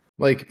actor.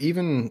 Like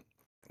even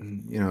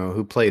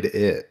who played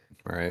it,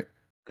 right?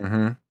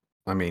 Mm-hmm.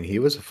 I mean, he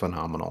was a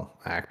phenomenal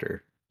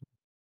actor.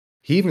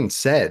 He even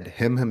said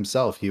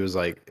himself, he was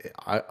like,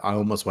 I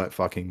almost went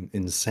fucking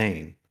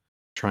insane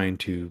trying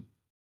to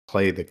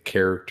play the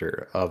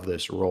character of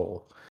this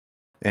role.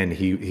 And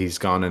he's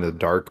gone into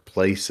dark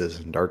places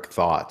and dark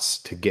thoughts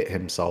to get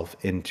himself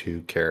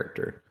into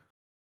character.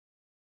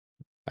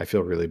 I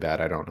feel really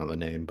bad. I don't know the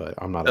name, but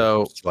I'm not a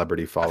So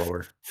celebrity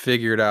follower.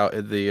 figured out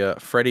the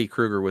Freddy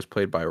Krueger was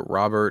played by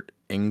Robert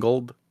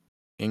Englund,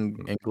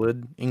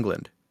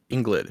 Mm.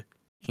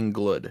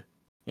 Englund.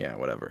 Yeah,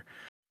 whatever.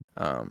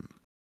 Um,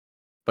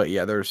 but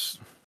yeah, there's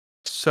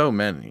so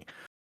many.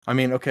 I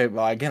mean, okay,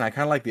 well, again, I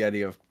kind of like the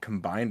idea of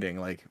combining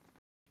like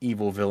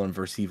evil villain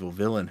versus evil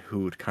villain.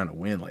 Who would kind of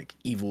win, like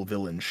evil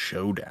villain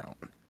showdown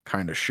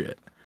kind of shit.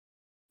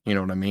 You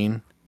know what I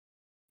mean?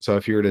 So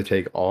if you were to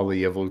take all the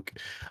evil,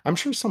 I'm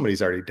sure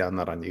somebody's already done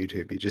that on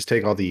YouTube. You just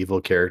take all the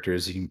evil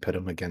characters, you can pit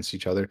them against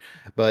each other.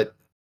 But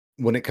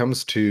when it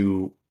comes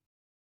to,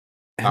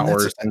 and that's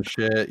Powers and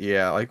shit.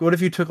 Yeah, like what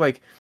if you took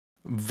like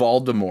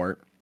Voldemort,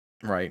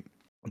 right?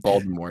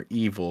 Voldemort,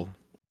 evil.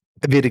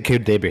 very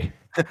good, baby.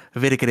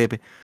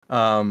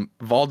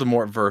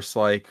 Voldemort versus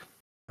like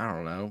I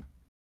don't know,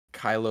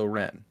 Kylo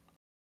Ren.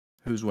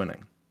 Who's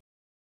winning?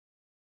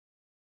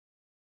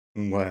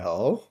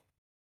 Well,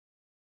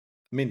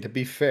 I mean, to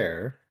be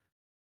fair,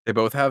 They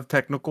both have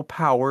technical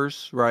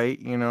powers, right?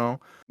 You know.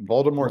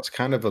 Voldemort's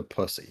kind of a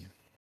pussy.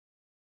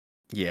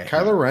 Yeah,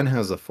 Kylo Ren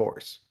has the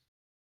Force.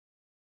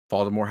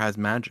 Voldemort has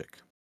magic.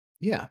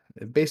 Yeah,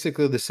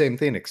 basically the same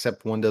thing,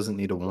 except one doesn't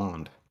need a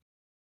wand.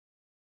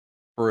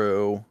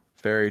 True.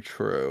 Very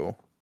true.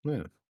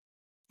 Yeah.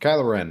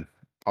 Kylo Ren,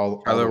 all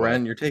the Kylo way.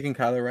 Ren, you're taking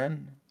Kylo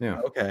Ren? Yeah.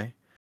 Okay.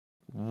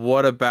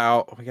 What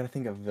about we gotta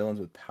think of villains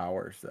with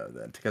powers though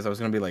then? Because I was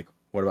gonna be like,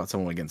 what about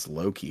someone against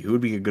Loki? Who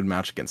would be a good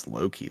match against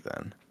Loki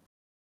then?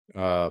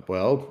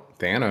 Well,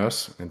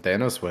 Thanos, and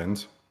Thanos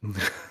wins.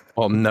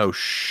 Well, no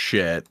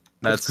shit.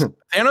 That's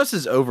Thanos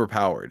is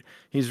overpowered.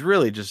 He's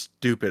really just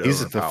stupid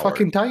He's the overpowered.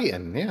 fucking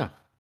Titan, yeah.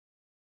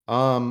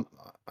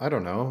 I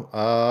don't know.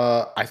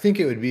 I think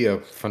it would be a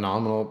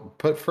phenomenal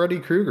put Freddy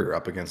Krueger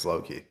up against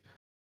Loki.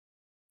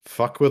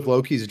 Fuck with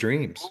Loki's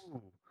dreams.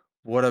 Ooh.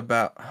 What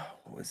about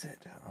what was it?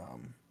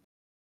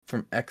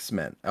 From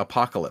X-Men,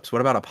 Apocalypse.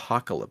 What about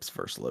Apocalypse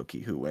versus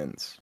Loki? Who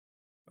wins?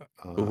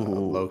 Ooh.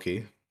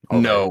 Loki.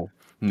 All day.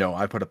 No,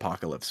 I put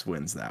Apocalypse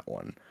wins that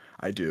one.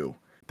 I do.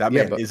 That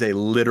Yeah, man but is a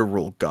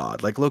literal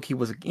god. Like Loki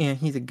was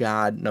he's a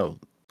god. No,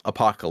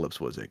 Apocalypse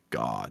was a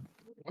god.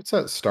 what's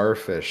that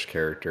starfish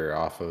character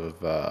off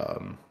of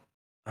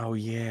Oh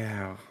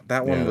yeah.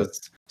 That one yeah,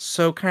 was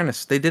so kind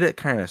of they did it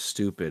kind of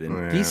stupid.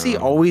 And DC yeah.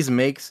 always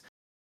makes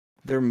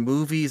their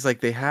movies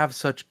like they have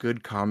such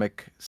good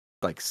comic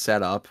like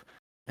setup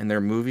and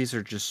their movies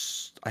are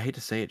just I hate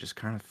to say it just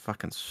kind of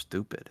fucking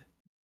stupid.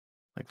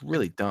 Like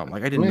really dumb.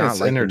 Like I I did mean not it's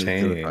like the new Suicide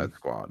entertaining.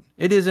 Squad.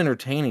 It is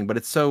entertaining, but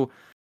it's so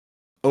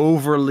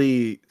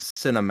overly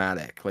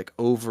cinematic, like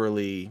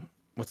overly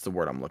what's the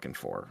word I'm looking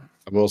for?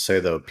 I will say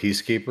though,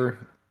 Peacekeeper,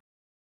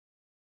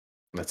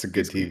 that's a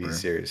good TV Peacekeeper.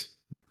 series.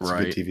 It's a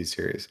good Right. TV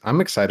series.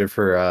 I'm excited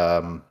for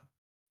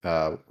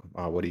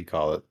what do you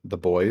call it? The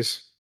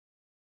Boys.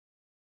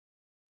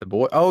 The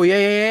boy. Oh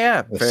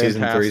yeah. The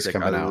season 3 is Fantastic. I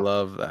coming out.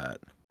 love that.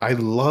 I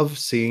love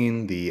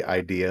seeing the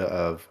idea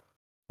of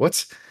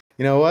what's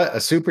you know what? A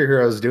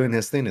superhero is doing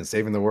his thing and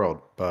saving the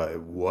world. But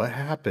what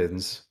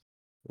happens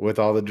with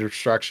all the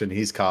destruction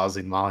he's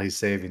causing while he's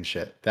saving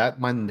shit?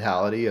 That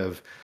mentality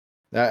of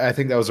I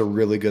think that was a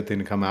really good thing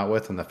to come out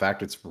with, and the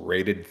fact it's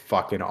rated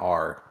fucking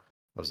R.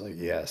 I was like,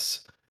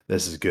 yes,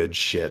 this is good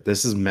shit.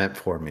 This is meant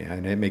for me,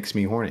 and it makes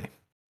me horny.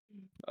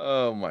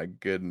 Oh my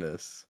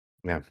goodness.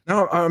 Yeah.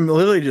 No, I'm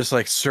literally just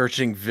like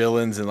searching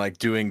villains and like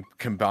doing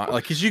combine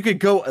like because you could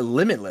go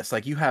limitless.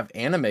 Like you have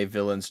anime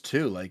villains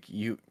too. Like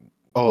you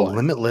Oh, what?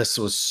 Limitless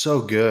was so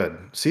good.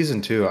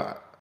 Season 2.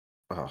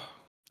 Oh.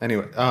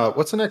 Anyway,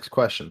 what's the next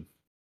question?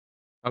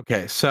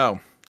 Okay, so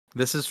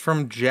this is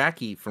from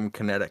Jackie from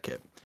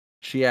Connecticut.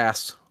 She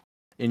asks,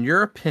 in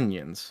your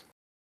opinions,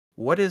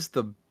 what is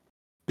the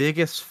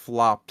biggest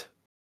flopped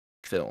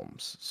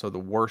films? So the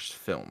worst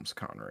films,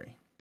 Connery.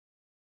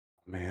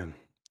 Man,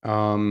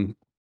 um,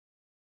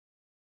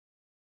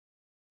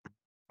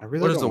 I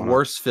really What is don't the want to.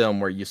 worst film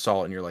where you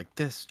saw it and you're like,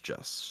 this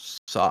just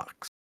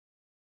sucks?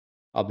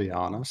 I'll be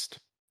honest,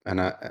 and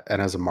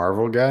as a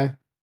Marvel guy,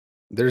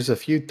 there's a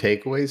few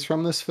takeaways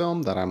from this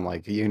film that I'm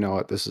like, you know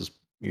what, this is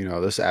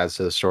this adds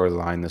to the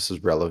storyline. This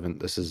is relevant.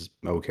 This is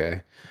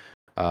okay.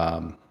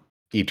 Um,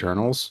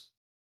 Eternals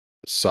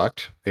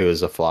sucked. It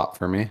was a flop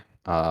for me.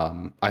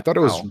 I thought it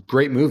was a Wow.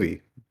 great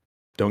movie.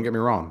 Don't get me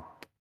wrong,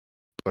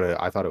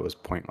 but I thought it was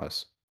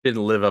pointless.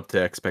 Didn't live up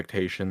to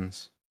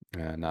expectations.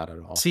 Yeah, not at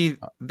all. See,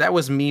 that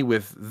was me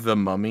with The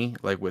Mummy,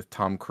 like with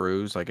Tom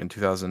Cruise, like in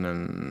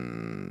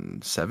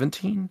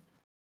 2017.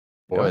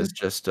 It What? was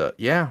just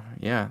yeah,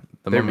 The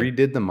They Mummy.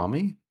 redid the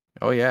Mummy?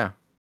 Oh yeah,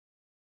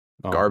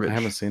 Oh, I haven't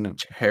garbage. seen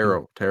it.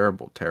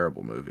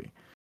 Terrible movie.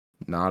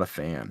 Not a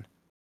fan.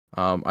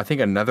 I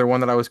think another one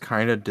that I was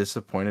kind of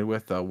disappointed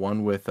with,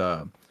 one with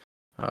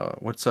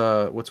what's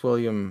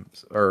William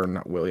or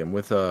not William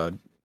with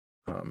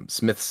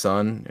Smith's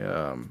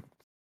son.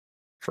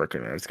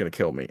 Freaking, it's gonna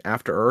kill me.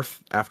 After Earth.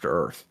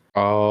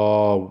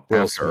 Oh,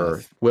 Will After Smith.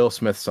 Earth. Will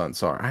Smith's son.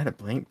 Sorry, I had a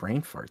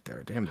brain fart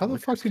there. Damn, How the the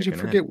fuck liquor's did you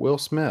kicking in. forget Will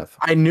Smith?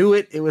 I knew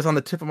it. It was on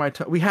the tip of my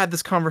tongue. We had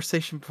this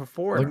conversation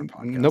before in Like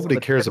our podcast. On nobody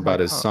the cares tip of my about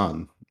his tongue.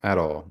 son at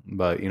all.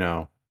 But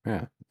yeah,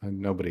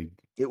 nobody.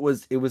 It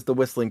was the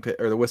whistling pig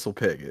or the whistle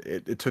pig.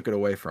 It took it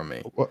away from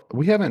me.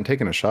 We haven't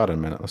taken a shot in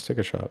a minute. Let's take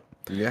a shot.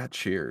 Yeah,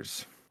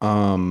 cheers.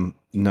 No,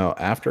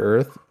 After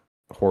Earth,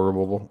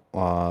 horrible.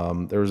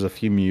 There was a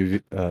few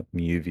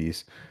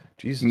movies.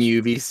 Jesus,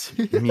 Movies.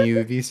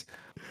 movies.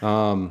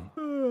 Um,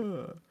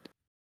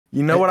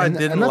 You know what I and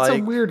didn't that's a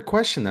like? weird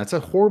question. That's a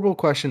horrible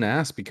question to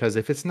ask because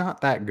if it's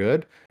not that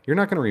good, you're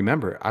not going to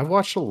remember it. I've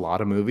watched a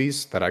lot of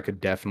movies that I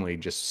could definitely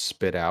just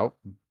spit out,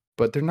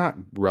 but they're not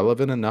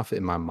relevant enough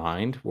in my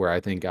mind where I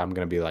think I'm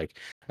going to be like,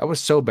 that was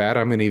so bad,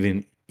 I'm going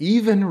to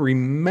even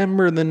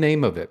remember the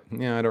name of it.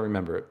 Yeah, I don't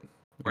remember it.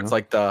 Where it's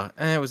like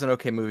it was an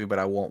okay movie, but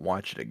I won't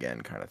watch it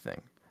again kind of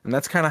thing. And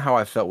that's kind of how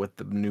I felt with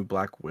the new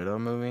Black Widow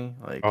movie.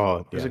 Like, Oh,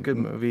 it was yeah. a good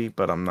movie,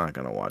 but I'm not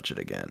gonna watch it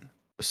again.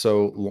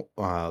 So,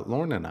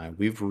 Lauren and I,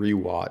 we've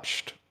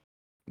rewatched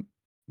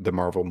the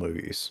Marvel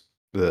movies,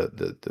 the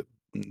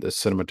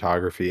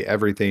cinematography,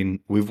 everything.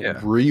 We've Yeah.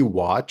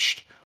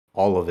 rewatched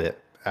all of it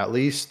at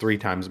least 3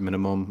 times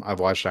minimum. I've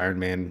watched Iron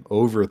Man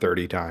over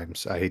 30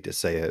 times. I hate to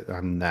say it.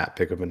 I'm that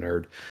big of a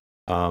nerd.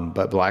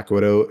 But Black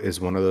Widow is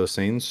one of those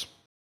things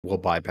we'll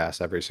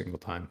bypass every single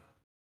time.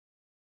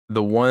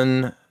 The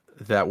one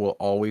that will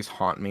always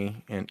haunt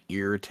me and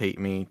irritate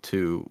me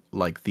to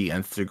like the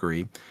nth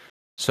degree.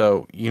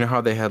 So, you know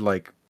how they had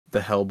like the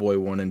Hellboy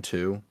 1 and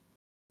 2,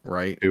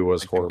 right? It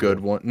was Like the good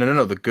horrible. one.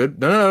 No. The good.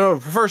 No.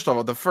 First of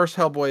all, the first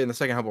Hellboy and the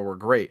second Hellboy were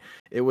great.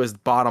 It was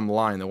bottom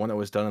line, the one that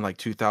was done in like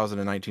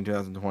 2019,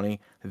 2020.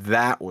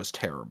 That was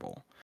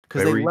terrible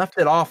because They they were, left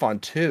it off on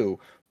 2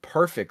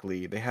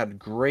 perfectly. They had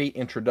great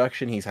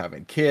introduction. He's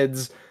having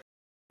kids,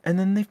 and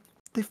then they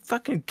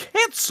fucking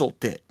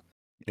canceled it.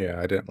 yeah,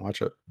 I didn't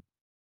watch it.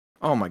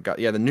 Oh my god.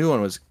 Yeah, the new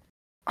one was.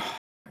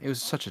 It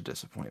was such a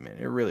disappointment.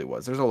 It really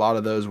was. There's a lot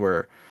of those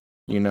where,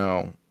 you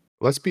know,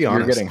 Let's be you're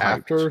honest. getting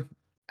hyped.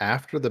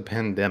 After the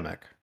pandemic,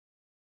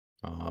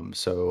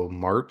 so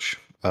March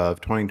of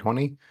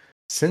 2020,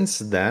 since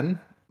then,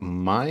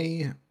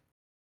 my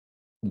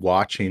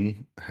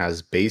watching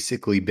has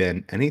basically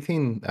been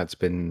anything that's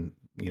been,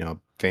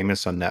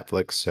 famous on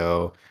Netflix.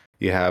 So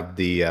you have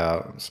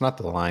it's not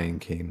the Lion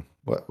King.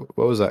 What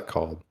was that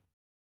called?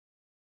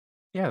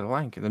 Yeah, the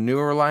Lion King, the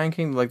newer Lion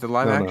King, like the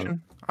live No,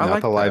 action. I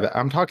not the like live. that.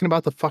 I'm talking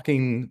about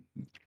the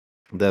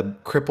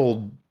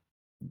crippled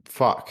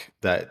fuck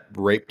that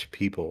raped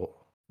people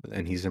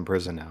and he's in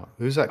prison now.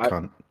 Who's that I,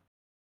 cunt?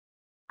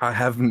 I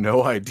have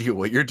no idea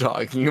what you're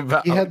talking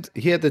about.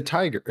 He had the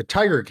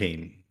Tiger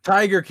King.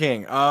 Tiger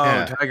King. Oh,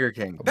 Yeah, Tiger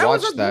King. That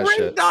was watch a that great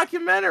shit.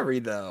 documentary,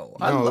 though.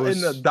 No, it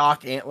In the was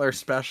Doc Antler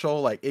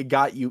special, like it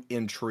got you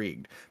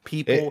intrigued.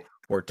 People it.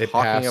 were It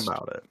talking passed.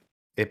 about it.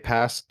 It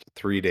passed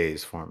 3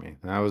 days for me.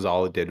 That was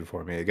all it did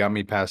for me. It got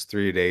me past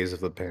 3 days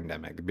of the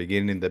pandemic, the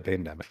beginning of the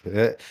pandemic.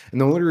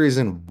 And the only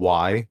reason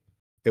why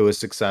it was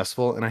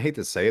successful, and I hate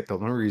to say it, the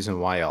only reason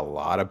why a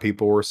lot of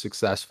people were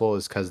successful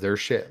is because their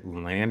shit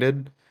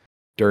landed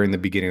during the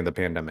beginning of the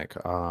pandemic.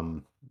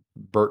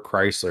 Bert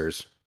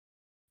Chrysler's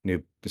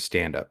new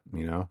stand up,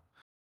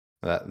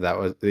 that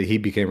was he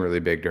became really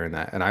big during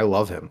that, and I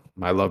love him.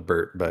 I love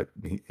Bert, but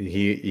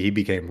he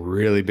became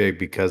really big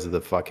because of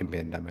the fucking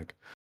pandemic.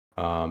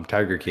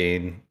 Tiger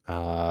King.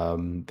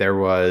 There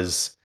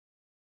was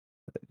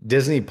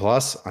Disney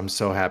Plus. I'm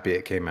so happy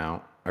it came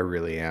out. I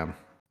really am.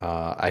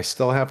 I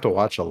still have to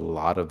watch a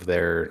lot of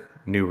their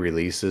new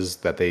releases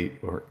that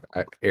or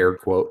air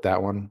quote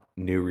that one,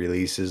 new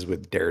releases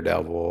with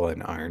Daredevil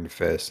and Iron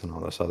Fist and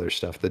all this other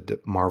stuff.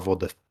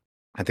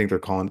 I think they're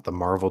calling it the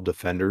Marvel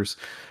Defenders.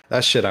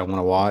 That shit I want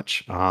to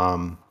watch.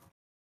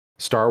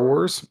 Star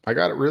Wars. I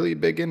got really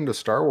big into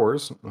Star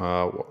Wars.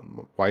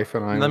 Wife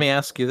and I. Let me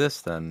ask you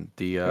this then: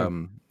 Yeah.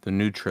 the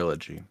new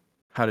trilogy.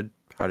 How did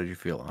you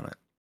feel on it?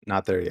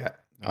 Not there yet.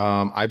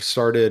 I've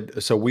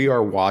started, so we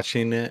are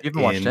watching it You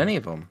haven't watched in, any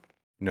of them.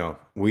 no,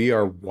 we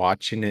are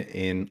watching it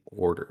in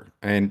order.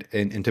 And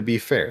to be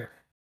fair,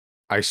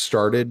 I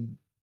started,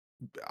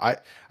 I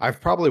I've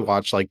probably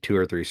watched like 2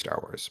 or 3 Star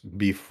Wars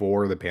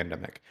before the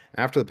pandemic.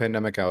 After the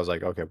pandemic, I was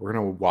like, okay, we're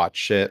gonna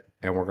watch it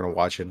and we're gonna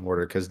watch it in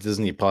order because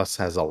Disney Plus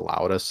has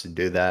allowed us to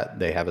do that.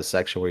 They have a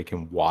section where you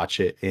can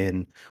watch it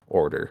in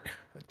order,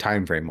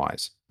 time frame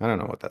wise. I don't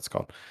know what that's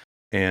called.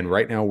 And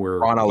right now we're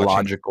watching.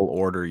 Chronological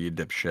order, you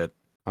dipshit.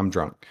 I'm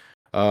drunk.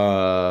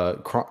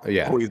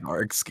 Yeah. Always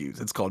our excuse.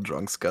 It's called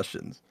drunk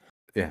discussions.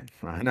 Yeah,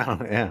 I know.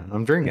 Yeah,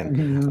 I'm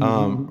drinking.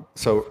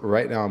 So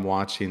right now I'm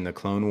watching the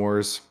Clone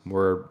Wars.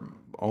 We're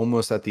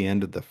almost at the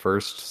end of the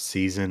first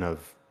season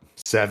of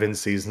 7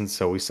 seasons,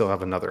 so we still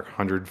have another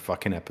 100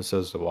 fucking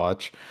episodes to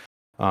watch.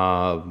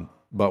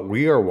 But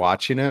we are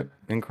watching it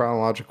in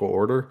chronological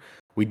order.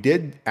 We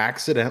did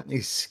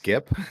accidentally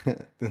skip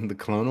in the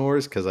Clone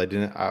Wars because I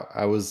didn't.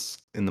 I was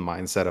in the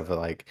mindset of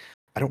like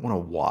I don't want to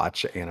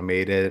watch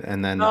animated,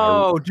 and then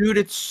No, dude,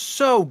 it's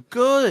so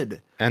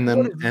good. What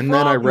is and then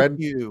I wrong with read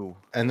you?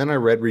 and then I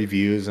read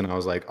reviews and I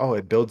was like, oh,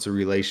 it builds a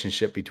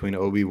relationship between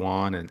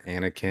Obi-Wan and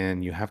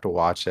Anakin. You have to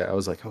watch it. I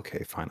was like,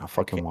 okay, fine, I'll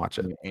fucking watch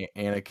it.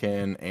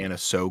 Anakin and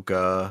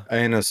Ahsoka.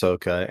 And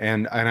Ahsoka.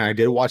 And I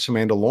did watch The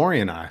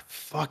Mandalorian. I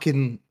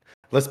fucking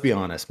let's be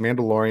honest,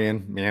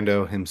 Mandalorian,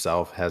 Mando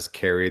himself has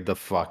carried the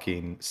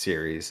fucking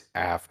series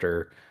I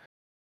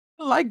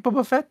like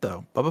Boba Fett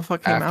though. Boba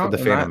Fett came after out, the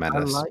and Phantom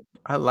Menace.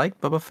 I like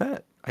Boba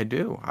Fett. I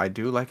do. I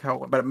do like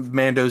how, but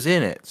Mando's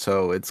in it,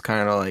 so it's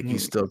kind of like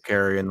he's Mm, still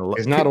carrying the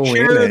He's not only in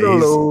share it, the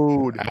he's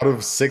load. out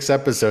of 6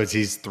 episodes,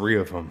 he's three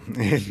of them.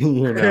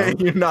 You know?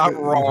 You're not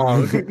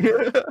wrong.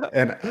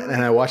 And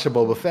I watched a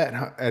Boba Fett,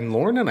 and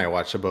Lauren and I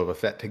watched a Boba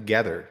Fett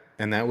together,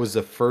 and that was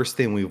the first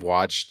thing we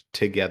watched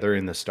together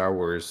in the Star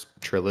Wars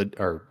trilogy,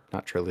 or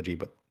not trilogy,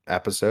 but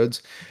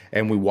episodes.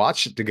 And we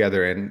watched it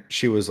together, and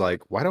she was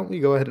like, "Why don't we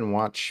go ahead and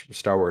watch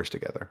Star Wars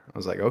together?" I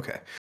was like, "Okay."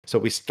 So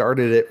we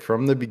started it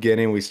from the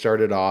beginning. We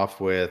started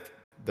off with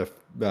the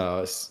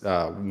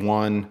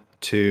 1,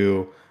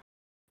 2.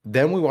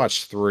 Then we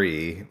watched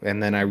 3,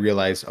 and then I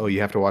realized, oh, you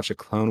have to watch a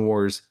Clone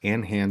Wars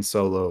and Han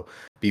Solo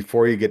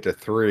before you get to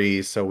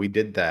 3. So we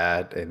did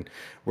that, and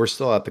we're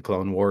still at the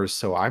Clone Wars.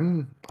 So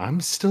I'm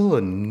still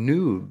a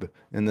noob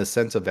in the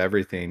sense of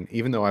everything,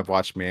 even though I've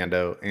watched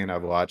Mando and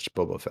I've watched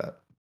Boba Fett.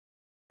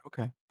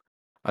 Okay,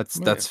 Oh, yeah.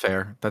 that's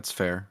fair. That's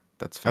fair.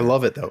 That's I fair.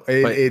 love it though.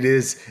 But It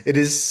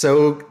is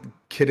so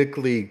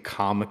kiddically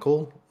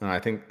comical, and I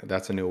think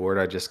that's a new word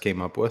I just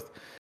came up with.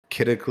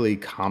 Kiddically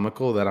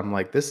comical that I'm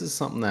like, this is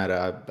something that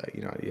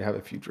you have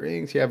a few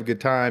drinks, you have a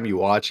good time, you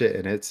watch it,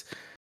 and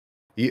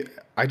you,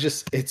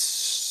 it's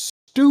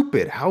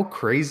stupid how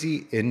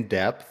crazy in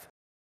depth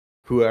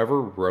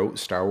whoever wrote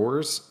Star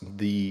Wars,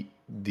 the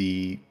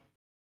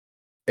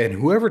and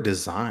whoever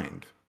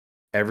designed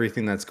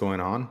everything that's going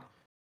on,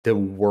 the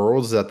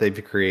worlds that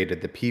they've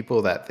created, the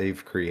people that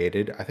they've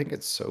created. I think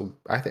it's so.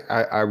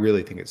 I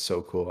really think it's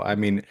so cool. I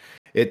mean,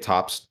 it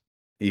tops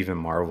even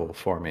Marvel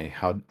for me.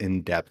 How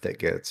in depth it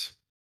gets.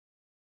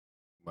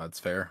 that's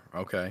fair.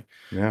 Okay.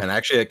 Yeah, And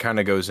actually, it kind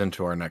of goes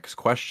into our next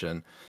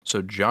question.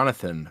 So,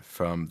 Jonathan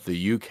from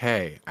the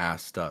UK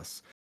asked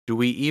us, do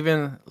we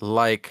even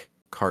like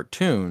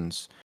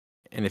cartoons?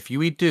 And if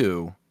we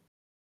do,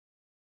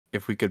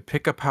 if we could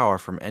pick a power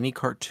from any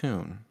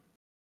cartoon,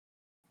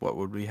 what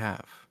would we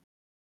have?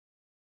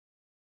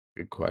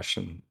 good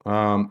question.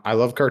 I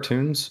love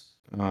cartoons.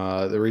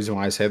 The reason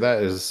why I say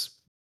that is,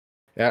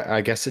 yeah,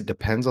 I guess it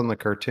depends on the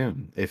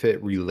cartoon. If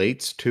it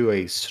relates to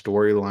a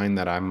storyline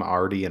that I'm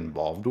already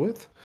involved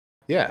with,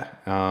 yeah.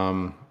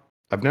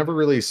 I've never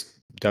really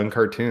done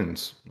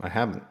cartoons. I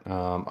haven't,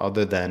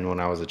 other than when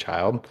I was a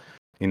child.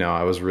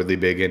 I was really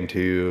big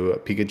into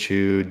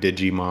Pikachu,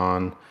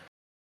 Digimon,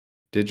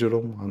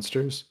 digital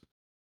monsters.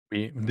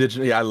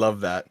 Yeah, I love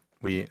that.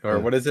 Or Yeah,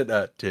 what is it?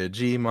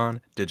 Digimon,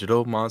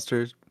 Digital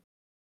Monsters.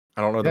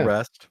 I don't know the yeah,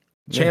 rest.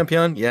 yeah,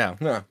 Champion, yeah,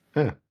 yeah,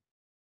 yeah.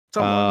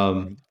 something along those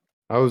Um, lines.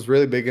 I was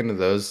really big into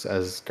those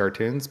as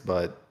cartoons,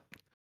 but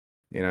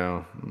you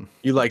know,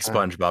 You like uh,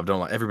 SpongeBob, don't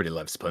like? Everybody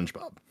loves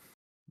SpongeBob.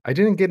 I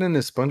didn't get into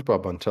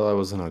SpongeBob until I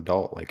was an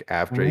adult, like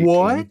after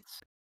What? 18.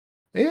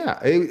 Yeah,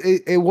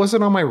 it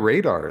wasn't on my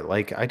radar.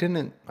 Like I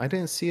didn't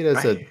see it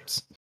as I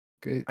it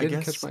I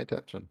didn't catch guess my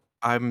attention.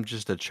 I'm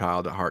just a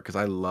child at heart because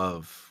I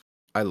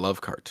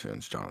love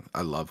cartoons, John.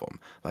 I love them.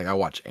 Like I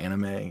watch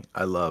anime.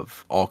 I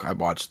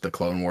watch the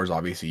Clone Wars.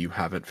 Obviously, you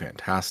have it.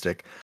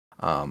 Fantastic.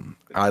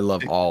 I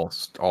love all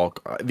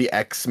the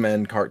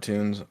X-Men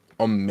cartoons.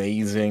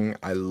 Amazing.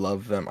 I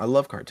love them. I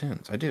love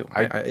cartoons. I do.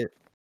 I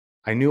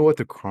I knew what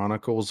the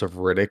Chronicles of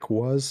Riddick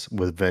was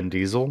with Vin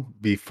Diesel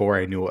before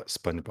I knew what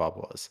SpongeBob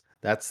was.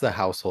 That's the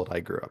household I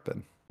grew up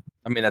in.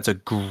 I mean,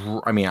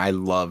 I mean, I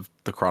love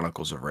the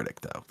Chronicles of Riddick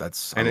though.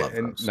 I love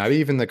And those. not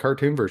even the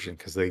cartoon version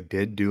because they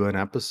did do an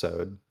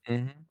episode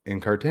Mhm.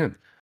 in cartoon.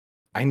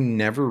 I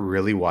never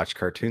really watched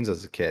cartoons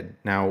as a kid.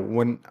 Now,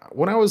 when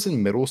I was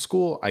in middle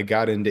school, I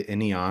got into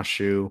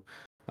Inuyasha,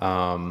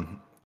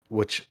 um,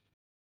 which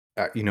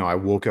I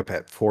woke up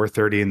at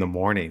 4:30 in the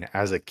morning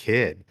as a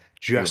kid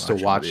You just to watch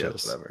your watch videos,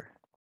 this. whatever.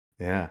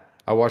 Yeah,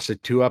 I watched the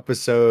 2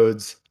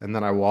 episodes, and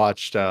then I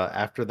watched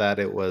after that.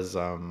 It was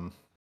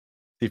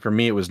See, for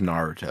me, it was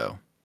Naruto.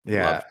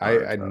 yeah, Loved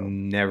I Naruto.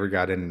 never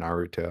got into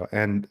Naruto,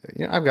 and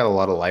I've got a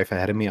lot of life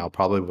ahead of me. I'll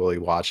probably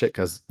watch it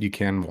because you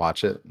can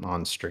watch it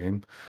on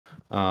stream.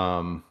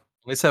 Um,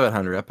 Only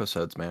 700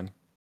 episodes, man.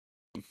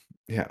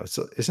 Yeah,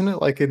 so isn't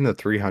it like in the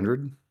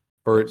 300?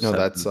 Or No, no,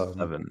 that's seven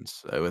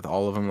sevens. With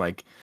all of them,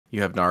 like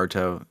you have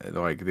Naruto,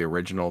 like the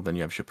original, then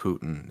you have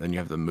Shippuden, then you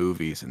have the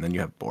movies, and then you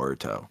have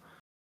Boruto.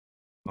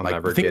 I'll Like the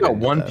never thing get about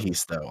into One that.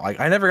 Piece though, like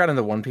I never got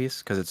into One Piece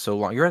because it's so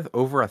long. You're at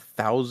over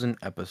 1,000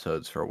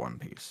 episodes for One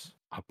Piece.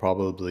 I'll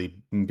probably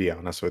be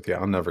honest with you.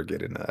 I'll never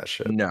get into that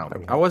shit. No, I I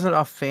won't. wasn't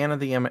a fan of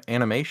the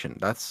animation.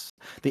 That's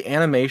the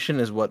animation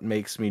is what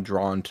makes me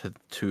drawn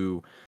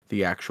to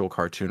the actual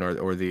cartoon or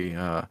the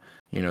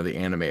the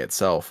anime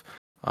itself.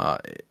 Uh,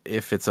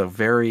 if it's a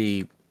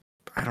very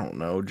I don't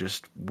know,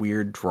 just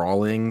weird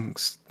drawing,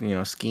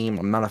 scheme.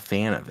 I'm not a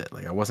fan of it.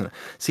 Like I wasn't.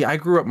 See, I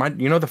grew up.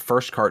 The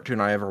first cartoon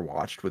I ever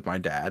watched with my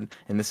dad,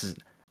 and this is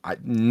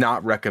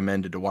not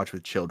recommended to watch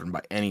with children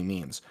by any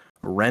means.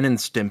 Ren and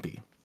Stimpy.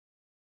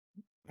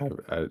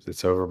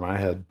 It's over my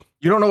head.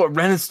 You don't know what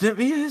Ren and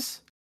Stimpy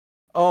is?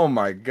 Oh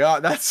my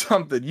god, that's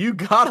something you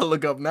gotta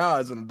look up now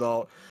as an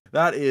adult.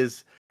 That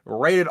is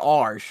rated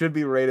R. Should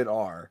be rated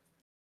R.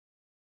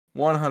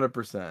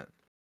 100%.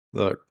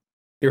 Look,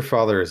 your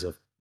father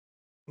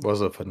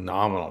was a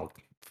phenomenal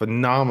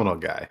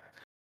guy,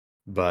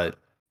 but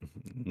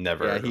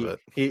never Yeah, heard of he it.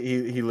 he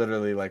he he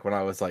literally like when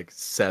I was like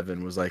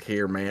 7 was like,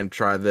 "Here, man,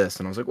 try this,"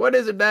 and I was like, "What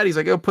is it, Dad?" He's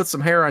like, "Oh, put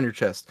some hair on your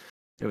chest."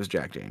 It was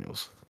Jack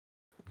Daniels.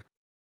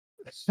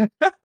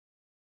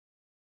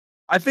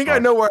 I think I Uh,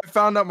 know where I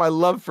found out my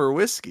love for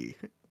whiskey.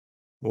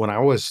 when I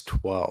was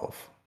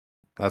 12,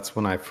 that's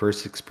when I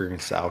first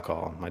experienced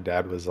alcohol. My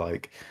dad was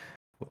like,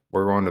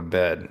 "We're going to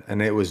bed,"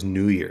 and it was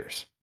New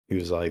Year's. He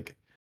was like,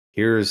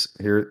 here,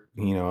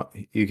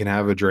 you can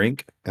have a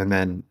drink." And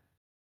then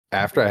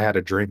after I had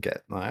a drink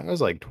I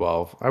was like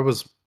 12.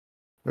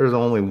 There was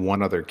only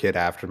one other kid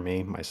after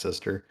me, my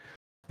sister,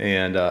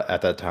 and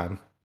at that time,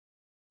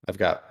 I've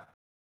got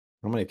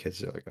how many kids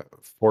do I got?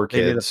 Four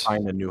They need to kids.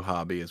 find a new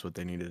hobby, is what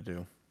they need to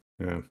do.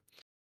 Yeah.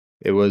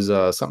 It was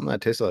something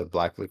that tasted like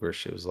black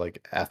licorice. It was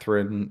like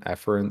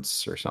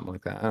efference, or something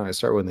like that. I don't know. It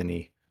started with an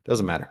E.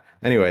 Doesn't matter.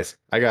 Anyways,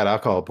 I got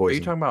alcohol Are you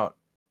poisoning. talking about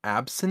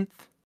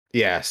absinthe?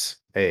 Yes.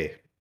 Hey,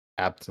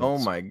 Oh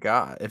absence. my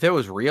god! If it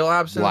was real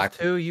absinthe Black.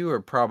 too, you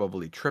were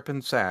probably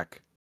tripping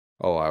sack.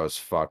 Oh, I was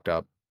fucked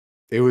up.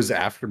 It was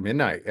after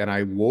midnight, and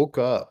I woke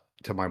up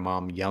to my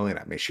mom yelling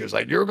at me. She was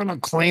like, "You're gonna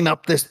clean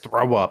up this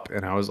throw up,"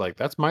 and I was like,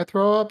 "That's my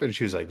throw up," and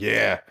she was like,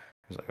 "Yeah." I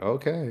was like,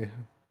 "Okay."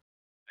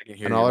 I can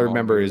hear And your all I mom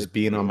remember being is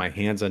being on itchy. my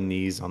hands and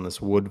knees on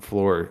this wood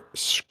floor,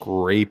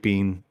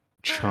 scraping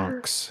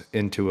chunks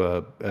into a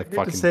I hate to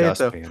fucking say it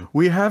though, dustpan.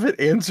 we haven't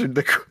answered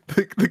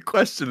the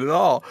question at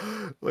all.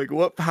 Like,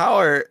 what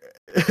power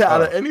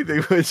out of Oh,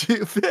 anything would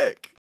you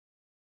pick?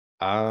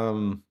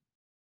 um,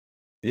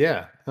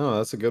 yeah. Oh,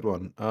 that's a good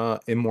one.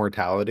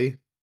 Immortality.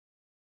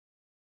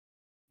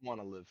 Want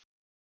to live.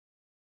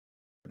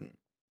 Nothing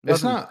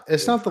to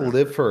It's live not the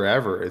live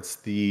forever. forever. It's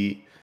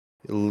the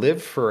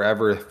live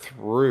forever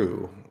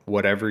through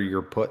whatever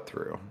you're put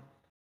through.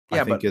 I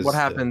Yeah, think but what is the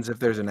happens if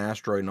there's an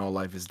asteroid and all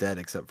life is dead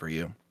except for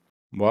you?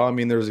 Well, I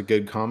mean, there's a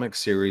good comic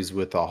series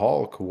with the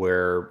Hulk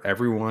where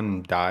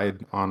everyone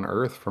died on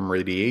Earth from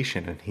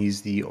radiation, and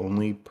he's the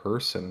only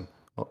person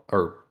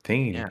or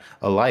thing Yeah.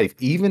 alive.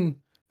 Even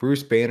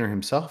Bruce Banner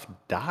himself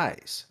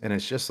dies, and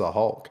it's just the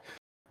Hulk.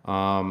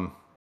 Um,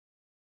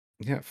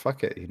 yeah,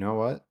 fuck it. You know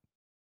what?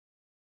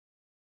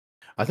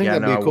 I think Yeah,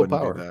 that'd no, be I a cool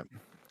wouldn't do power. that.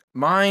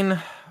 Mine,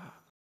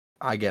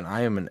 again,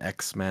 I am an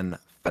X-Men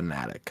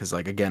fanatic because,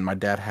 like, again, my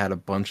dad had a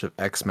bunch of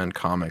X-Men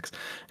comics,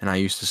 and I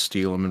used to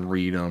steal them and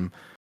read them.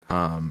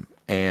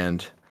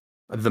 And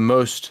the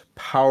most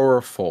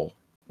powerful,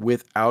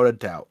 without a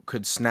doubt,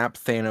 could snap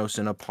Thanos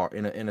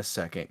in a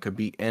second. Could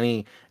be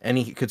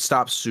could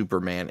stop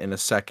Superman in a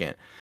second.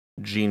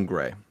 Jean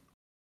Grey.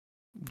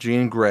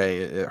 Jean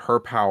Grey, her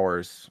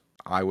powers.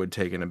 I would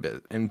take in a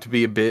bit, and to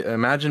be a bit.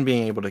 Imagine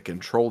being able to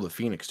control the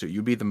Phoenix too.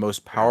 You'd be the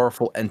most Yeah.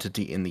 powerful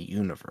entity in the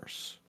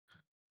universe.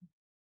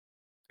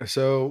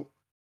 So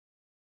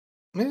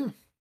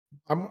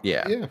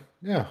Yeah,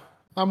 yeah,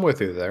 I'm with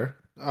you there.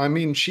 I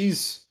mean,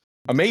 she's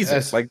amazing.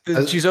 as Like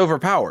as she's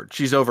overpowered.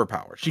 She's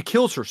overpowered. She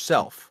kills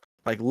herself.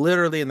 Like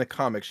literally in the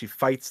comics, she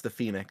fights the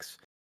Phoenix,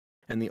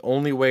 and the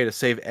only way to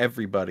save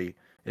everybody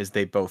is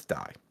they both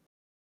die.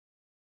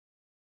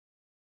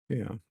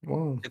 yeah.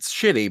 Well, It's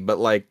shitty, but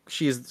like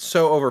she's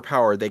so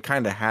overpowered, they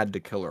kind of had to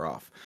kill her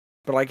off.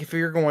 But like if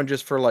you're going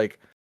just for like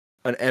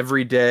an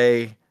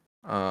everyday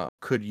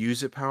could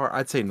use it power,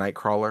 I'd say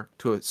Nightcrawler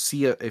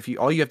if you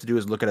all you have to do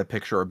is look at a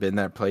picture or been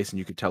that place and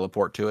you could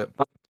teleport to it.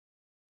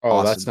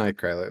 oh, that's Awesome.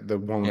 Nightcrawler, the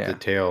one with the Yeah.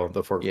 tail,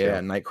 the forked Yeah,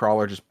 tail.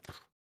 Nightcrawler just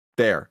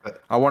there. Uh,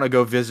 I want to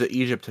go visit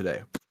Egypt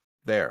today.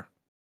 There.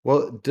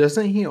 Well,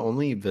 doesn't he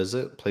only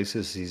visit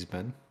places he's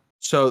been?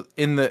 So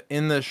in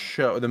the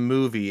show, the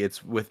movie,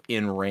 it's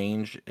within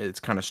range. It's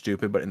kind of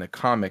stupid, but in the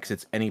comics,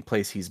 it's any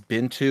place he's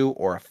been to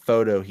or a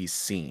photo he's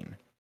seen.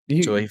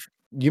 So You if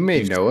you may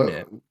you've know seen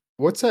it. it,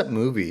 What's that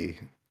movie?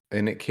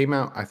 And it came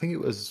out, I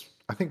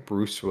think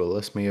Bruce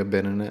Willis may have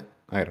been in it.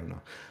 I don't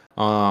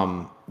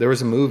know. There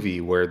was a movie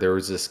where there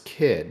was this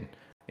kid,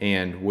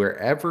 and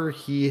wherever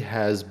he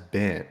has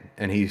been,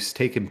 and he's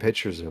taken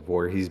pictures of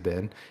where he's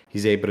been,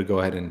 he's able to go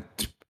ahead and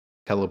you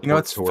know, teleport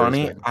it's to where he's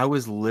funny. been. I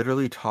was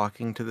literally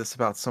talking to this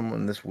about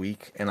someone this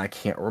week, and I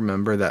can't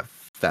remember that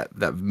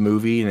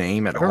movie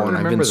name at I all. don't And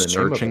I've been remember the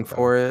name of searching it though.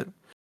 for it.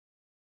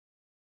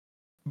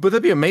 But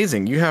that'd be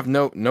amazing. You have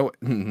no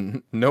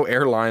no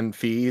airline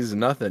fees,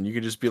 nothing. You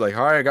could just be like,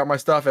 "All right, I got my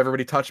stuff.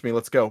 Everybody touch me.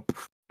 Let's go."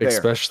 There.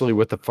 Especially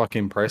with the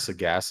fucking price of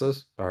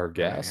gases or Oh,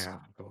 gas. yeah.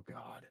 Oh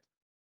God.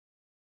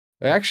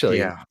 Actually,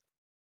 Yeah.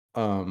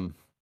 um,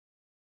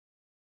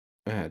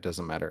 it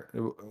doesn't matter.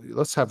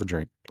 Let's have a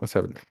drink. Let's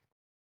have a drink.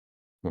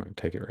 I'm gonna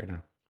take it right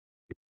now.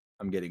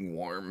 I'm getting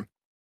warm.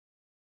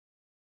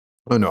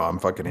 Oh no, I'm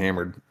fucking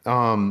hammered.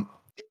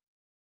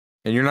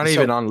 And you're not So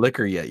even on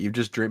liquor yet. You've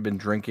just been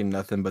drinking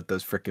nothing but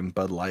those freaking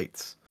Bud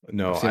Lights.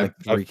 no, I've seen like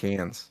I've 3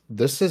 cans.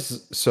 this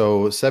is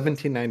so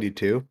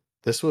 1792.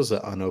 This was an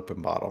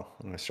unopened bottle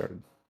when I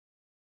started.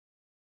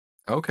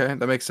 Okay,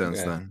 that makes sense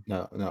Yeah, then.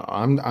 no,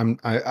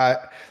 I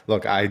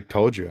look, I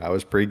told you I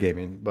was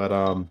pre-gaming, but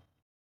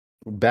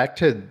back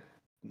to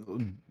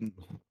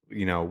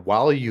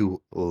while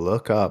you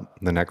look up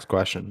the next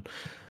question,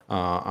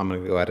 I'm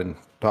gonna go ahead and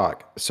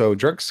talk. So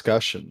drunk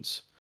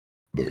discussions.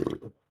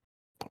 Ooh,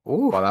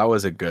 Well, that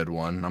was a good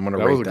one. I'm gonna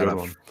that was rate a that good a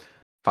one.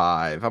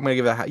 5. I'm gonna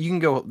give that. You can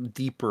go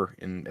deeper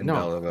in No,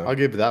 Bella though. I'll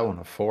give that one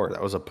a 4.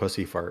 That was a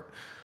pussy fart.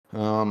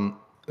 Um,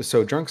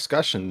 so drunk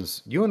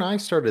discussions. You and I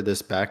started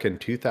this back in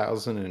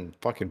 2000 and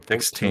fucking 14.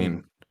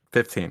 16,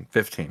 15,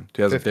 15, 15.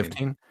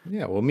 2015.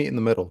 Yeah, we'll meet in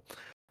the middle.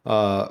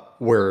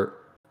 Where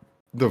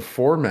the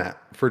format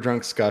for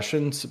drunk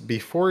discussions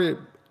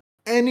before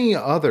any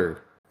other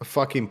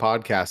fucking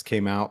podcast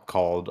came out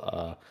called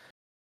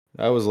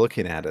I was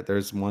looking at it.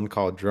 There's one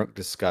called Drunk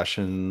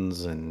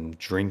Discussions and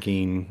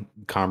Drinking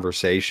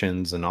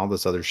Conversations and all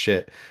this other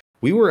shit.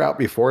 We were out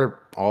before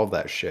all of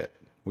that shit.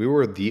 We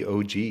were the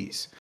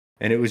OGs.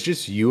 And it was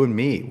just you and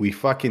me.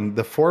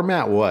 The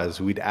format was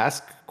we'd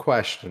ask a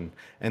question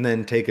and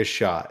then take a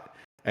shot.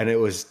 And it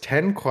was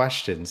 10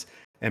 questions.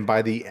 And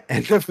by the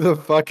end of the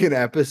fucking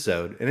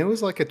episode, and it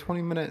was like a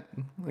 20-minute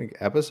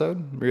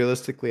episode,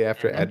 realistically,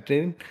 after Mhm.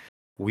 editing,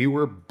 we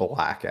were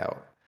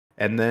blackout.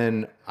 And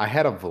then I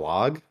had a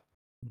vlog,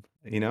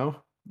 you know,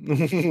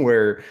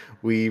 where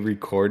we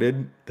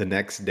recorded the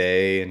next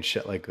day and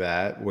shit like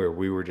that, where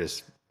we were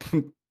just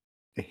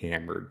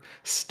hammered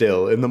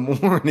still in the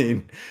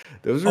morning.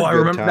 Those Oh, are I good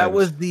remember that times.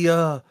 was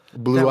the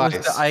Blue that was the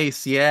ice.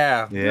 ice.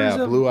 Yeah, Yeah,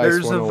 Blue Ice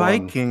there's a 101.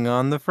 Viking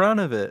on the front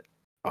of it.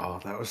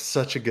 Oh, that was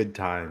such a good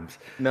times.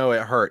 No,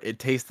 it hurt. It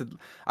tasted.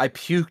 I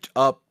puked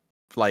up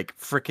like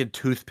freaking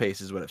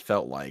toothpaste is what it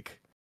felt like.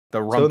 The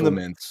So in Rumple the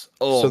Mints. so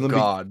Oh in the be-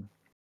 God.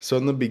 so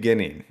in the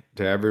beginning,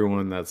 to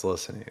everyone that's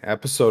listening,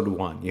 episode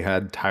 1, you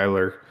had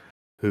Tyler,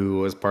 who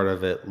was part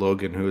of it,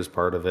 Logan, who was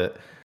part of it.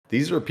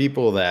 These are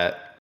people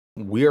that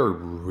we are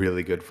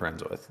really good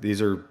friends with.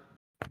 These are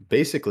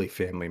basically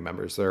family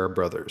members. They're our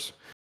brothers.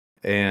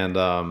 And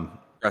I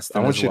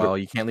Preston as want you to well.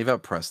 You can't leave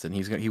out Preston.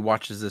 He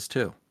watches this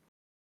too.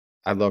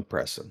 I love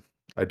Preston.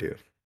 I do.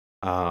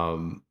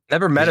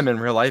 Never met him He's in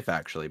real life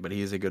actually, but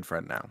he's a good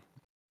friend now.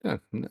 yeah,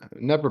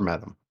 never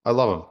met him. I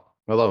love him.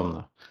 I love him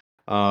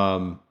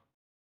though.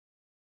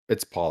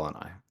 It's Paul and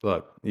I.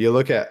 Look, you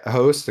look at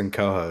host and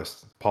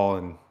co-host, Paul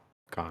and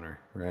Connor,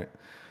 right?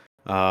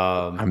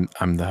 Um,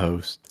 I'm the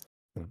host.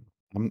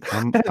 I'm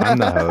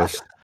the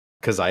host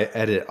because I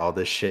edit all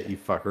this shit, you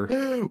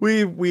fucker.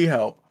 We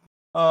help.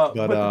 But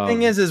But the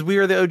thing is we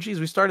are the OGs.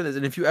 We started this,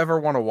 and if you ever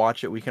want to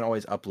watch it, we can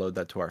always upload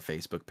that to our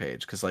Facebook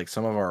page because like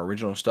some of our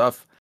original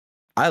stuff,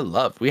 I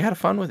loved. We had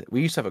fun with it.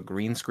 We used to have a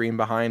green screen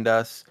behind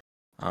us.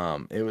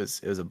 It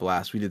was a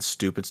blast. We did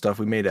stupid stuff.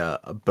 We made a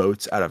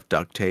boats out of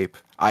duct tape.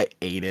 I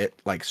ate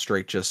it like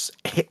straight, just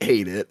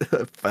ate it.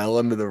 Fell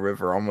into the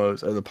river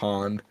almost or the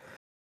pond.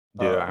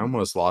 dude, I Um,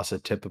 almost lost a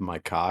tip of my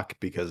cock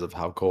because of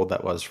how cold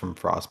that was from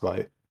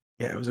frostbite.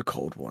 yeah, it was a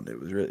cold one. It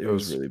It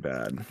was was really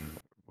bad.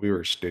 we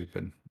were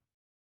stupid.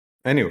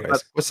 But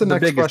Anyways, what's the the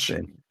next biggest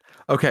question? thing.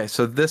 Okay,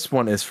 so this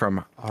one is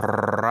from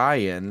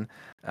Ryan.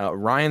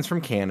 Ryan's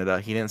from Canada.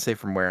 He didn't say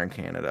from where in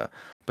Canada,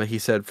 but he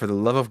said, "For the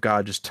love of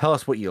God, just tell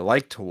us what you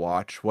like to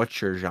watch.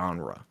 What's your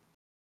genre?"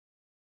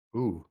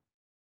 Ooh,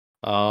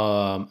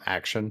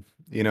 action.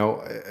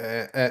 No,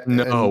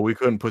 And we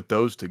couldn't put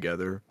those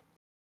together.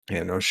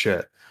 yeah, no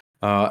shit.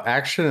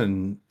 Action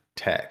and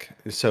tech.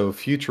 So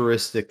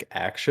futuristic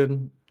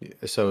action.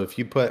 So if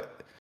you put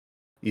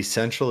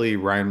essentially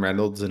Ryan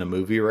Reynolds in a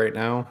movie right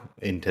now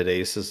in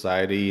today's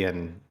society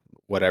and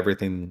what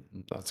everything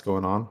that's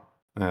going on,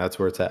 that's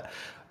where it's at.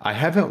 I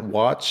haven't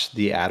watched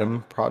The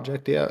Adam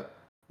Project yet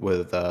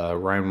with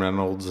Ryan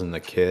Reynolds and the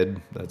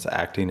kid that's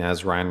acting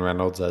as Ryan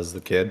Reynolds as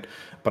the kid,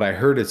 but I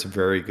heard it's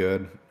very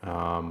good.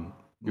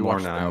 You More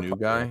watched than the I'll new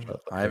probably guy? watch that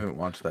I later. haven't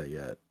watched that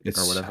yet, or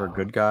It's whatever.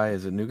 Good guy?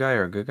 Is it new guy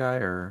or a good guy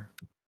or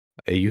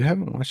Hey, you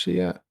haven't watched it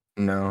yet?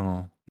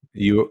 no?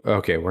 You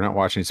okay? We're not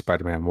watching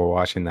Spider Man. We're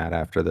watching that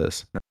after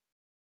this.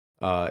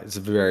 It's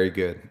very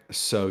good,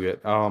 so good.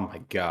 Oh my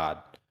god.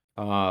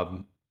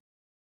 Um,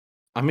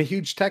 I'm a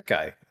huge tech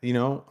guy.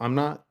 I'm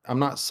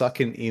not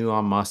sucking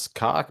Elon Musk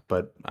cock,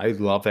 but I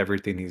love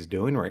everything he's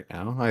doing right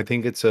now. I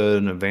think it's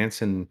an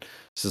advance in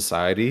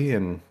society,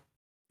 and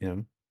you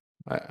know,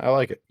 I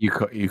like it.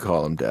 You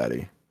call him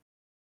daddy.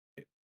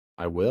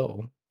 I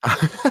will.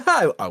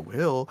 I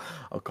will.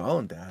 I'll call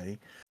him daddy.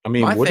 I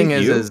mean, My thing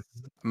wouldn't you? is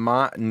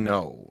my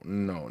no.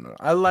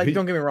 I like.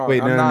 Don't get me wrong.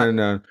 Wait, I'm no, not.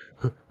 no,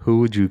 no. Who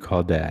would you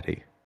call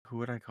daddy? Who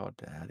would I call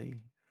daddy?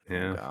 Oh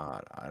Yeah,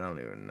 God, I don't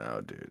even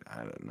know, dude. I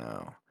don't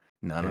know.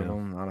 None of yeah.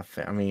 them. Not a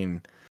fan. I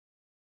mean,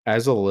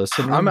 As a I'm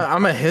listener,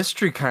 a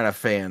history kind of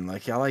fan.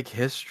 Like I like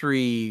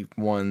history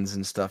ones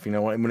and stuff. You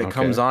know, when it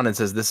comes okay. on and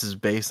says this is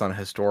based on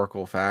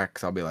historical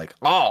facts, I'll be like,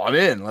 oh, I'm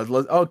in. Let's.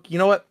 Oh, you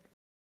know what?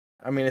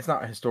 I mean, it's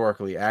not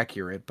historically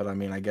accurate, but I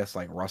mean, I guess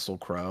like Russell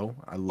Crowe.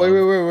 I Wait, wait,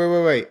 love. wait, wait,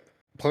 wait, wait.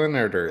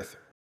 Planet Earth.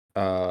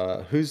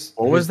 What was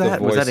Who's the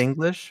that? Was that voice?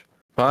 English?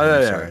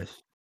 I'm sorry.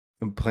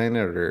 Planet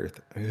Planet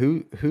Earth.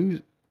 Who?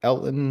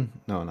 Elton?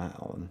 No, not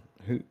Elton.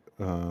 Who?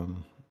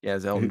 Yeah,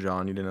 it's Who? Elton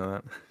John. You didn't know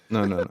that?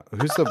 No, no, no.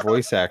 Who's the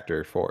voice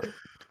actor for it?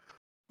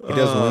 He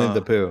does Winnie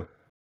the Uh, Pooh.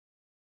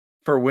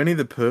 for Winnie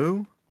the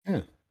Pooh?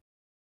 Yeah.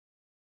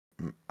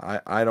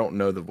 I don't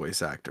know the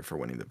voice actor for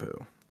Winnie the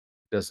Pooh.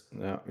 Does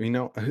no?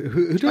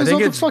 Who I does think all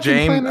the it's fucking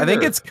James. I Planet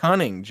think it's Earth?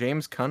 Cunning.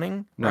 James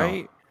Cunning, No,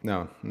 right?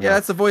 no, Yeah, no,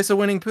 that's the voice of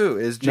Winnie Pooh.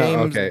 Is no.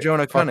 James Okay,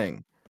 Jonah fuck,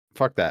 Cunning?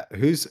 fuck that.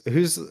 Who's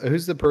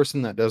the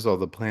person that does all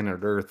the Planet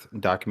Earth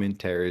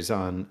documentaries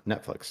on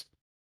Netflix?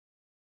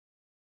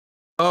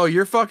 Oh,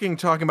 you're fucking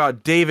talking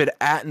about David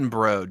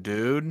Attenborough,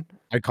 dude.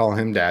 I call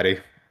him Daddy.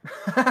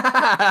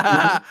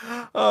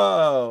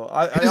 Oh,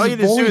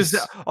 His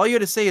voice. all you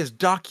had to say is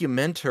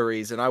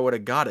documentaries, and I would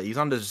have got it. He's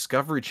on the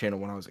Discovery Channel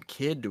when I was a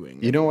kid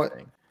doing You know what?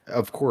 everything.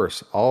 Of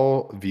course,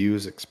 all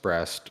views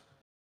expressed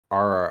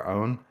are our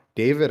own.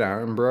 David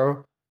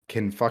Attenborough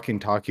can fucking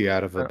talk you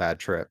out of a Uh, bad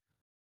trip.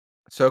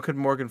 So could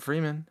Morgan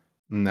Freeman.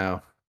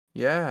 No,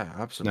 Yeah,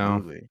 no.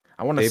 absolutely.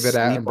 I want to David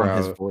sleep on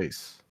his Attenborough,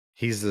 voice.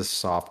 he's the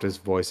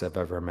softest voice I've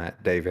ever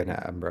met. David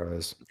Attenborough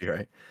is. You're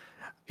right.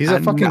 He's a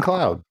And fucking now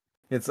cloud.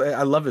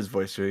 I love his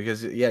voice too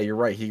because yeah, you're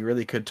right. He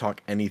really could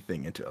talk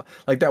anything into it.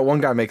 Like that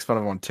one guy makes fun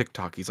of him on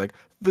TikTok. He's like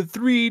the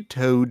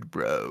three-toed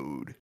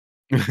broad.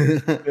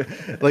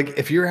 Like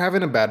if you're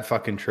having a bad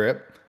fucking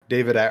trip,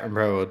 David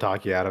Attenborough will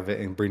talk you out of it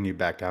and bring you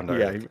back down to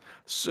Yeah, earth.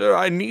 sir,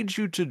 I need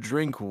you to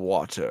drink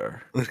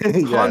water.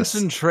 Yes.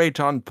 Concentrate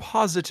on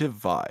positive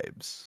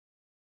vibes.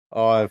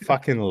 Oh, I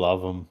fucking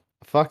love him.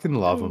 I fucking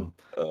love him.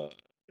 Uh,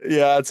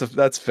 yeah,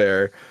 that's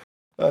fair.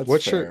 That's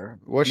What shirt? fair.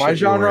 What My shirt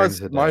you wearing genres,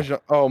 today? my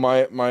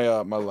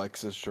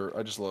Lexus shirt.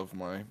 I just love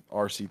my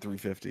RC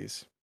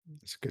 350s.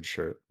 It's a good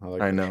shirt. I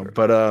like I that know, shirt.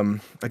 but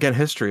again,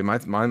 history.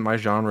 My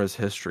genre is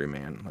history,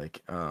 man.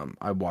 Like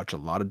I watch a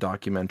lot of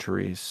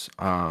documentaries,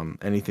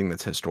 anything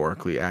that's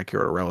historically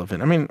accurate or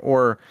relevant. I mean,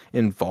 or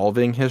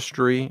involving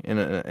history in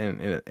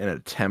an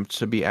attempt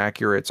to be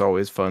accurate. It's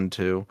always fun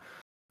too.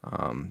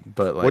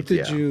 But What like,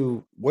 did yeah.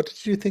 you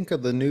think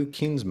of the new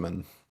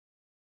Kingsman?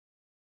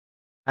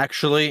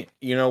 Actually,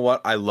 you know what?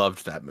 I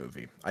loved that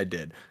movie. I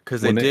did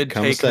because they When it did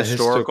comes take to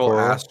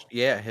historical,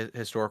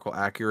 historical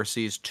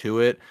accuracies to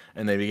it,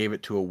 and they gave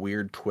it to a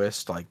weird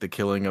twist, like the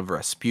killing of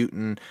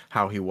Rasputin,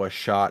 how he was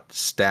shot,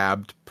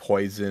 stabbed,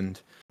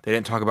 poisoned. They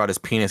didn't talk about his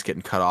penis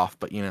getting cut off,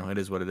 but you know, it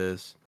is what it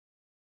is.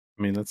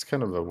 I mean, that's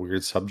kind of a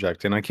weird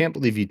subject, and I can't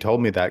believe you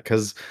told me that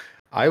because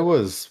I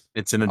was,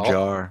 It's in a I'll,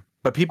 jar,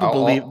 but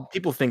I'll,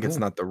 people think it's yeah.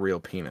 not the real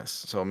penis.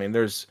 So I mean,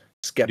 there's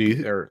Do you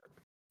do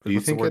you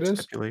what's the think it word? is?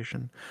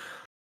 Speculation.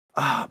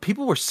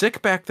 People were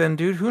sick back then,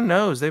 dude. Who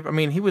knows? I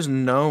mean, he was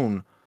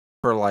known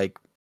for like,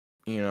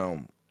 you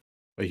know,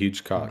 A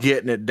huge cock.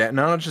 getting it down.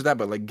 No, not just that,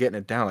 but like getting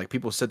it down. Like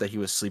people said that he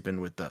was sleeping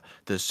with the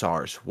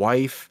Tsar's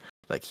wife.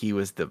 Like he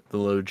was the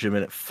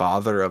legitimate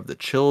father of the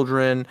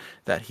children.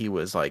 That he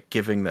was like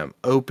giving them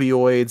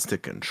opioids to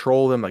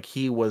control them. Like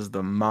he was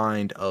the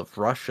mind of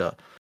Russia.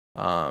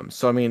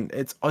 So I mean,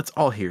 it's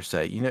all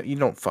hearsay. You know, you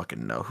don't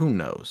fucking know. Who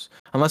knows?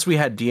 Unless we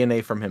had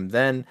DNA from him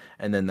then,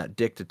 and then that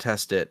dick to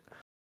test it.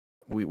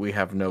 We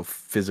have no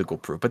physical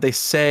proof, but they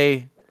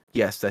say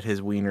yes that his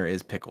wiener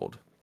is pickled.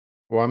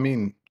 Well, I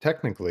mean,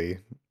 technically,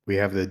 we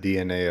have the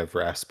DNA of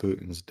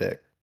Rasputin's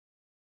dick.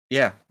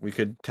 Yeah, we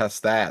could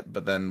test that,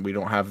 but then we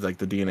don't have like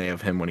the DNA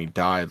of him when he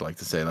died, like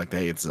to say like,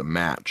 hey, it's a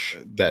match.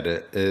 That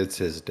it's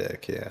his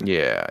dick.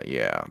 Yeah.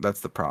 Yeah, that's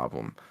the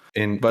problem.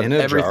 In But a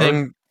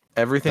jar.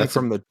 everything That's a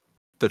from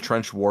the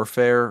trench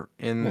warfare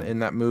yeah. in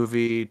that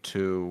movie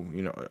to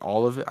you know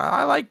all of it,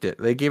 I liked it.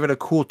 They gave it a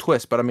cool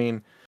twist, but I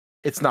mean,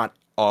 it's not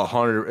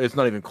 100. It's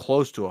not even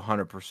close to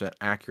 100%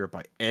 accurate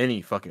by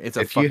any fucking. It's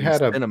a If you fucking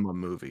had a cinema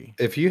movie.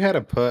 if you had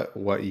to put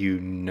what you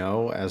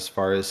know as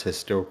far as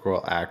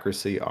historical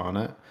accuracy on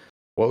it,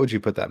 what would you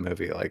put that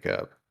movie? Like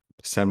a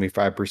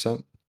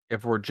 75%?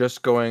 If we're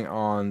just going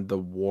on the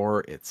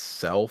war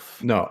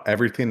itself, No,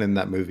 everything in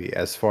that movie,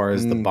 as far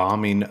as the mm,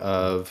 bombing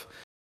of,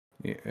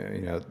 you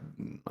know,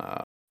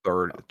 uh,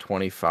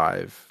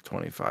 25,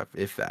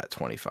 if that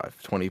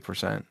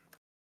 20%.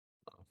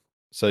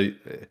 so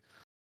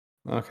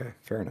okay,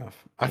 fair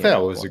enough. I Yeah,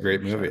 thought it was a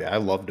great 20%. movie. I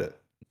loved it.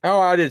 Oh,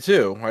 I did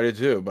too. I did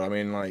too. But I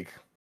mean, like,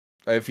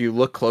 if you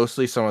look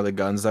closely, some of the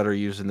guns that are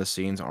used in the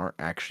scenes aren't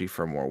actually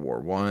from World War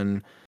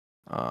One.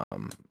 I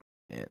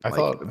Like,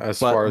 thought as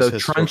far but as the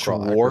trench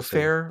historical accuracy,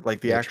 warfare, like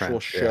the the actual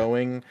trench, yeah.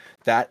 showing,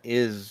 that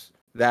is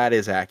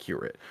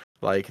accurate.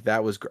 Like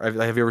that was. Have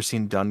you ever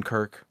seen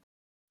Dunkirk?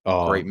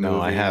 Oh Great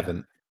no, I movie.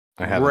 haven't.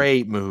 I haven't.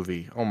 Great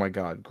movie. Oh my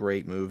god,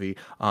 great movie.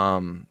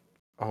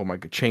 Oh my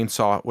god,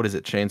 Chainsaw. What is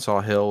it?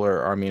 Chainsaw Hill,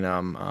 or I mean,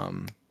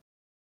 oh,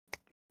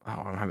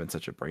 I'm having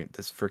such a brain.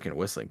 This freaking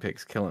whistling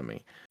pig's killing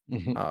me.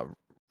 Mhm.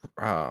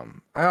 Uh,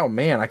 oh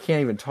man, I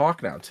can't even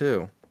talk now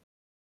too.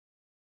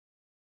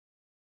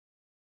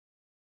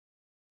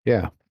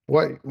 Yeah.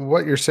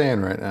 What you're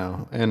saying right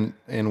now, and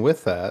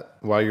with that,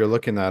 while you're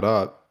looking that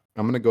up,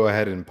 I'm gonna go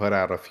ahead and put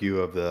out a few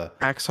of the.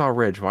 Hacksaw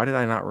Ridge. Why did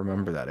I not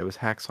remember that? It was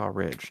Hacksaw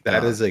Ridge. That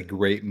Duh. is a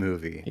great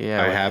movie.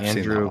 Yeah, I with have seen that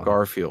Andrew one.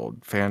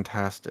 Garfield.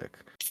 Fantastic.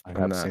 I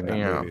And have seen that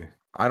you know, movie.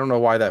 I don't know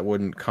why that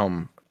wouldn't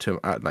come to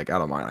like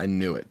out of mind. I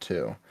knew it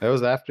too. That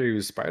was after he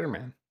was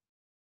Spider-Man.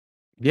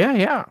 Yeah,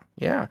 yeah,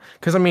 yeah.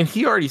 Because I mean,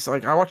 he already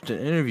like I watched an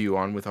interview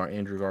on with our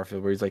Andrew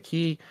Garfield where he's like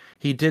he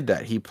did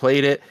that. He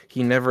played it.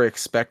 He never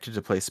expected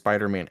to play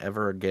Spider-Man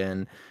ever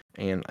again,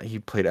 and he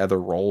played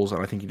other roles,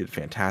 and I think he did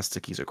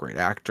fantastic. He's a great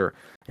actor,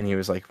 and he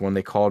was like, when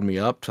they called me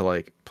up to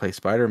like play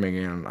Spider-Man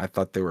again, I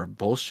thought they were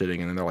bullshitting,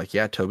 and then they're like,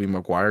 yeah, Tobey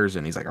Maguire's,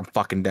 and he's like, I'm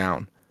fucking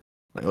down.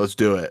 Like, let's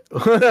do it.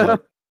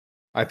 Look,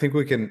 I think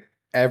we can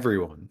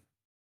everyone,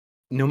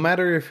 no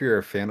matter if you're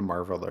a fan of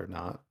Marvel or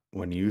not,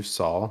 when you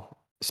saw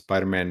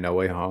Spider-Man No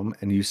Way Home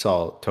and you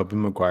saw Tobey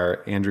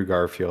Maguire, Andrew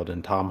Garfield,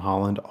 and Tom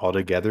Holland all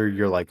together,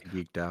 you're like,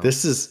 Geeked out.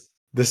 this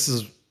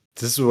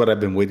is what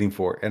I've been waiting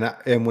for.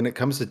 And when it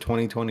comes to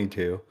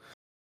 2022,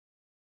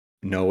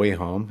 No Way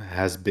Home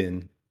has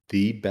been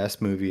the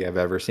best movie I've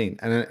ever seen,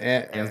 and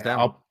Hands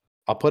down.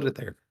 I'll put it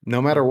there.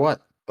 No matter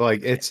what,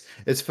 like it's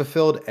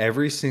fulfilled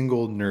every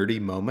single nerdy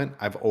moment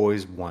I've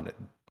always wanted.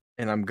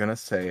 And I'm gonna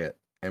say it,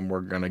 and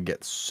we're gonna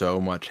get so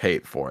much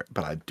hate for it,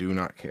 but I do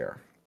not care.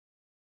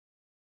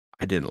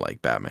 I didn't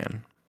like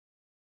Batman.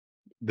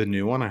 The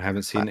new one, I haven't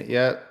I, seen it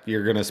yet.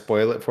 You're gonna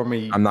spoil it for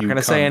me. I'm not You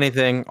gonna say come.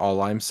 anything.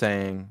 All I'm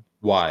saying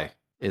Why?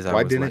 is I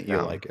Why was didn't let you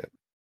down. like it?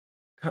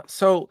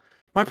 So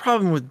my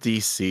problem with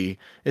DC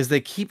is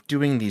they keep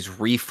doing these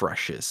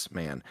refreshes,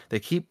 man. They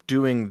keep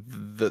doing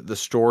the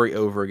story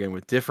over again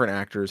with different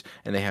actors,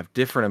 and they have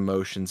different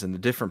emotions and the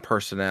different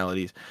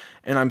personalities.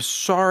 And I'm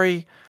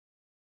sorry,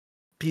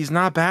 he's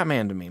not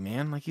Batman to me,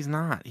 man. Like he's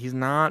not. He's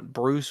not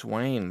Bruce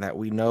Wayne that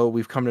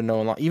we've come to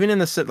know a lot. Even in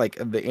like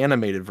the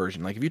animated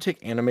version. Like if you take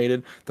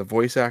animated, the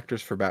voice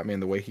actors for Batman,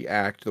 the way he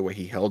acted, the way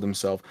he held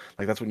himself,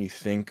 like that's when you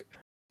think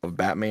of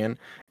Batman.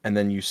 And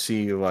then you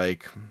see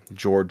like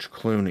George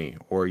Clooney,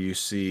 or you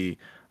see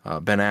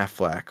Ben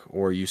Affleck,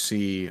 or you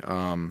see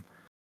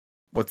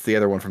what's the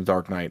other one from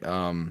Dark Knight?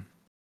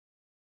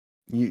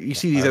 You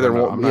see I don't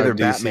know. I'm the not a other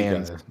DC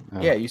Batmans.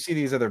 guy. Yeah, No. you see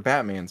these other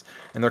Batmans,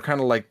 and they're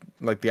kind of like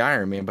the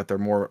Iron Man, but they're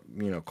more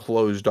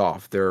closed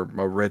off. They're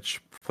a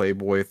rich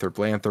playboy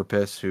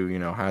philanthropist who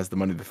has the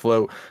money to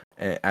float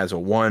as a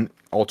one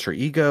alter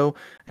ego,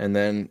 and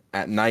then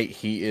at night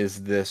he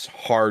is this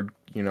hard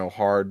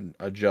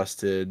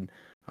adjusted,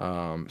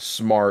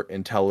 smart,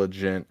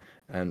 intelligent,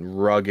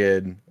 and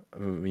rugged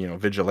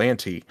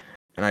vigilante,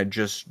 and I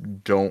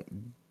just don't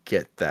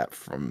get that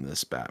from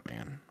this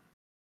Batman.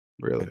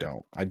 Really?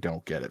 I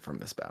don't get it from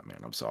this Batman.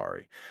 I'm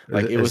sorry. Is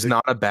Like it, it is was it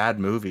not a bad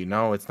movie.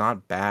 No, it's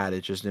not bad.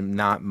 It's just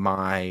not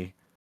my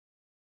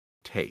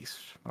taste.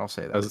 I'll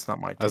say that. as It's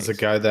not my as a taste.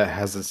 guy that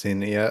hasn't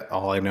seen it yet?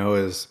 All I know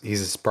is he's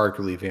a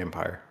sparkly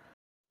vampire.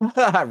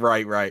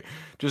 Right, right.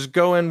 Just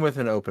go in with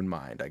an open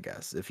mind, I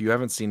guess. If you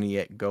haven't seen it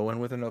yet, go in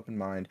with an open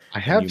mind I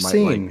and you have might like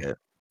seen it.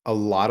 a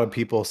lot of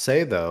people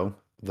say though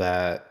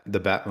that the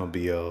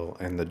Batmobile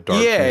and the Yeah,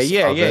 darkness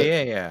yeah, of yeah, it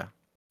yeah, yeah.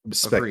 Agreed.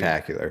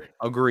 spectacular.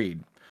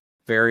 Agreed.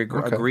 Very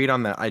Okay. agreed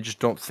on that. I just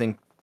don't think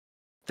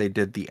they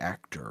did the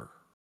actor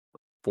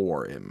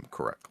for him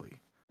correctly.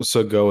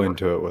 So go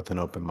into it with an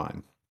open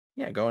mind,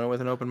 Yeah, go in with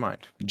an open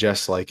mind.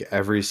 just like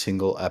every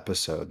single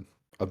episode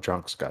of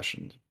Drunk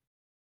Discussions.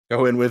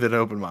 Go in with an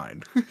open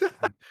mind.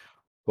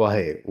 Well,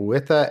 hey,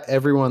 with that,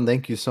 everyone,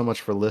 thank you so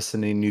much for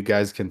listening. You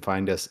guys can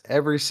find us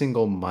every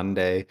single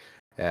Monday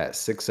at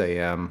 6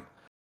 a.m.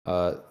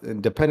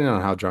 And depending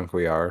on how drunk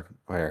we are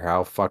or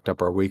how fucked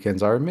up our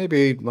weekends are,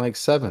 maybe like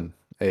 7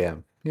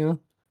 a.m.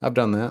 I've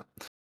done that.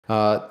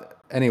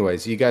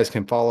 Anyways, you guys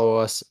can follow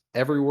us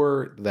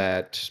everywhere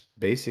that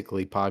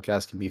basically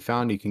podcasts can be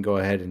found. You can go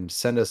ahead and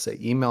send us an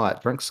email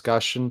at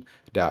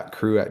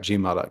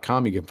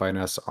drunkdiscussion.crew@gmail.com. You can find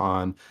us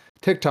on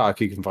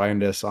TikTok. You can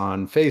find us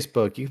on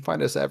Facebook. You can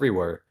find us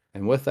everywhere.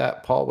 And with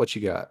that, Paul, what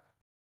you got?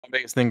 The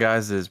biggest thing,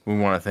 guys, is we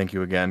want to thank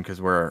you again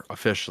because we're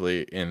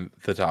officially in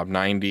the top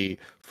 90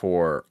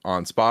 for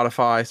on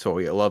Spotify. So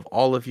we love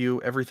all of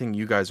you, everything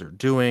you guys are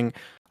doing.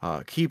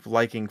 Keep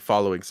liking,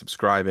 following,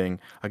 subscribing.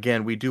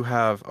 Again, we do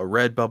have a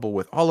Redbubble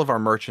with all of our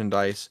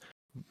merchandise.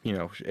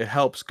 It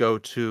helps go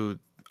to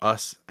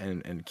us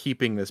and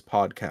keeping this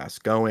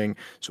podcast going.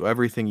 So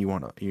everything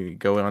you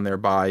go on there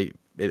buy.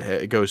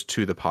 It goes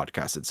to the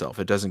podcast itself.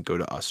 It doesn't go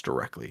to us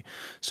directly.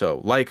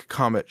 So like,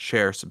 comment,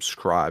 share,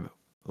 subscribe.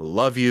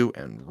 Love you,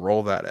 and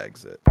roll that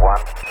exit. One.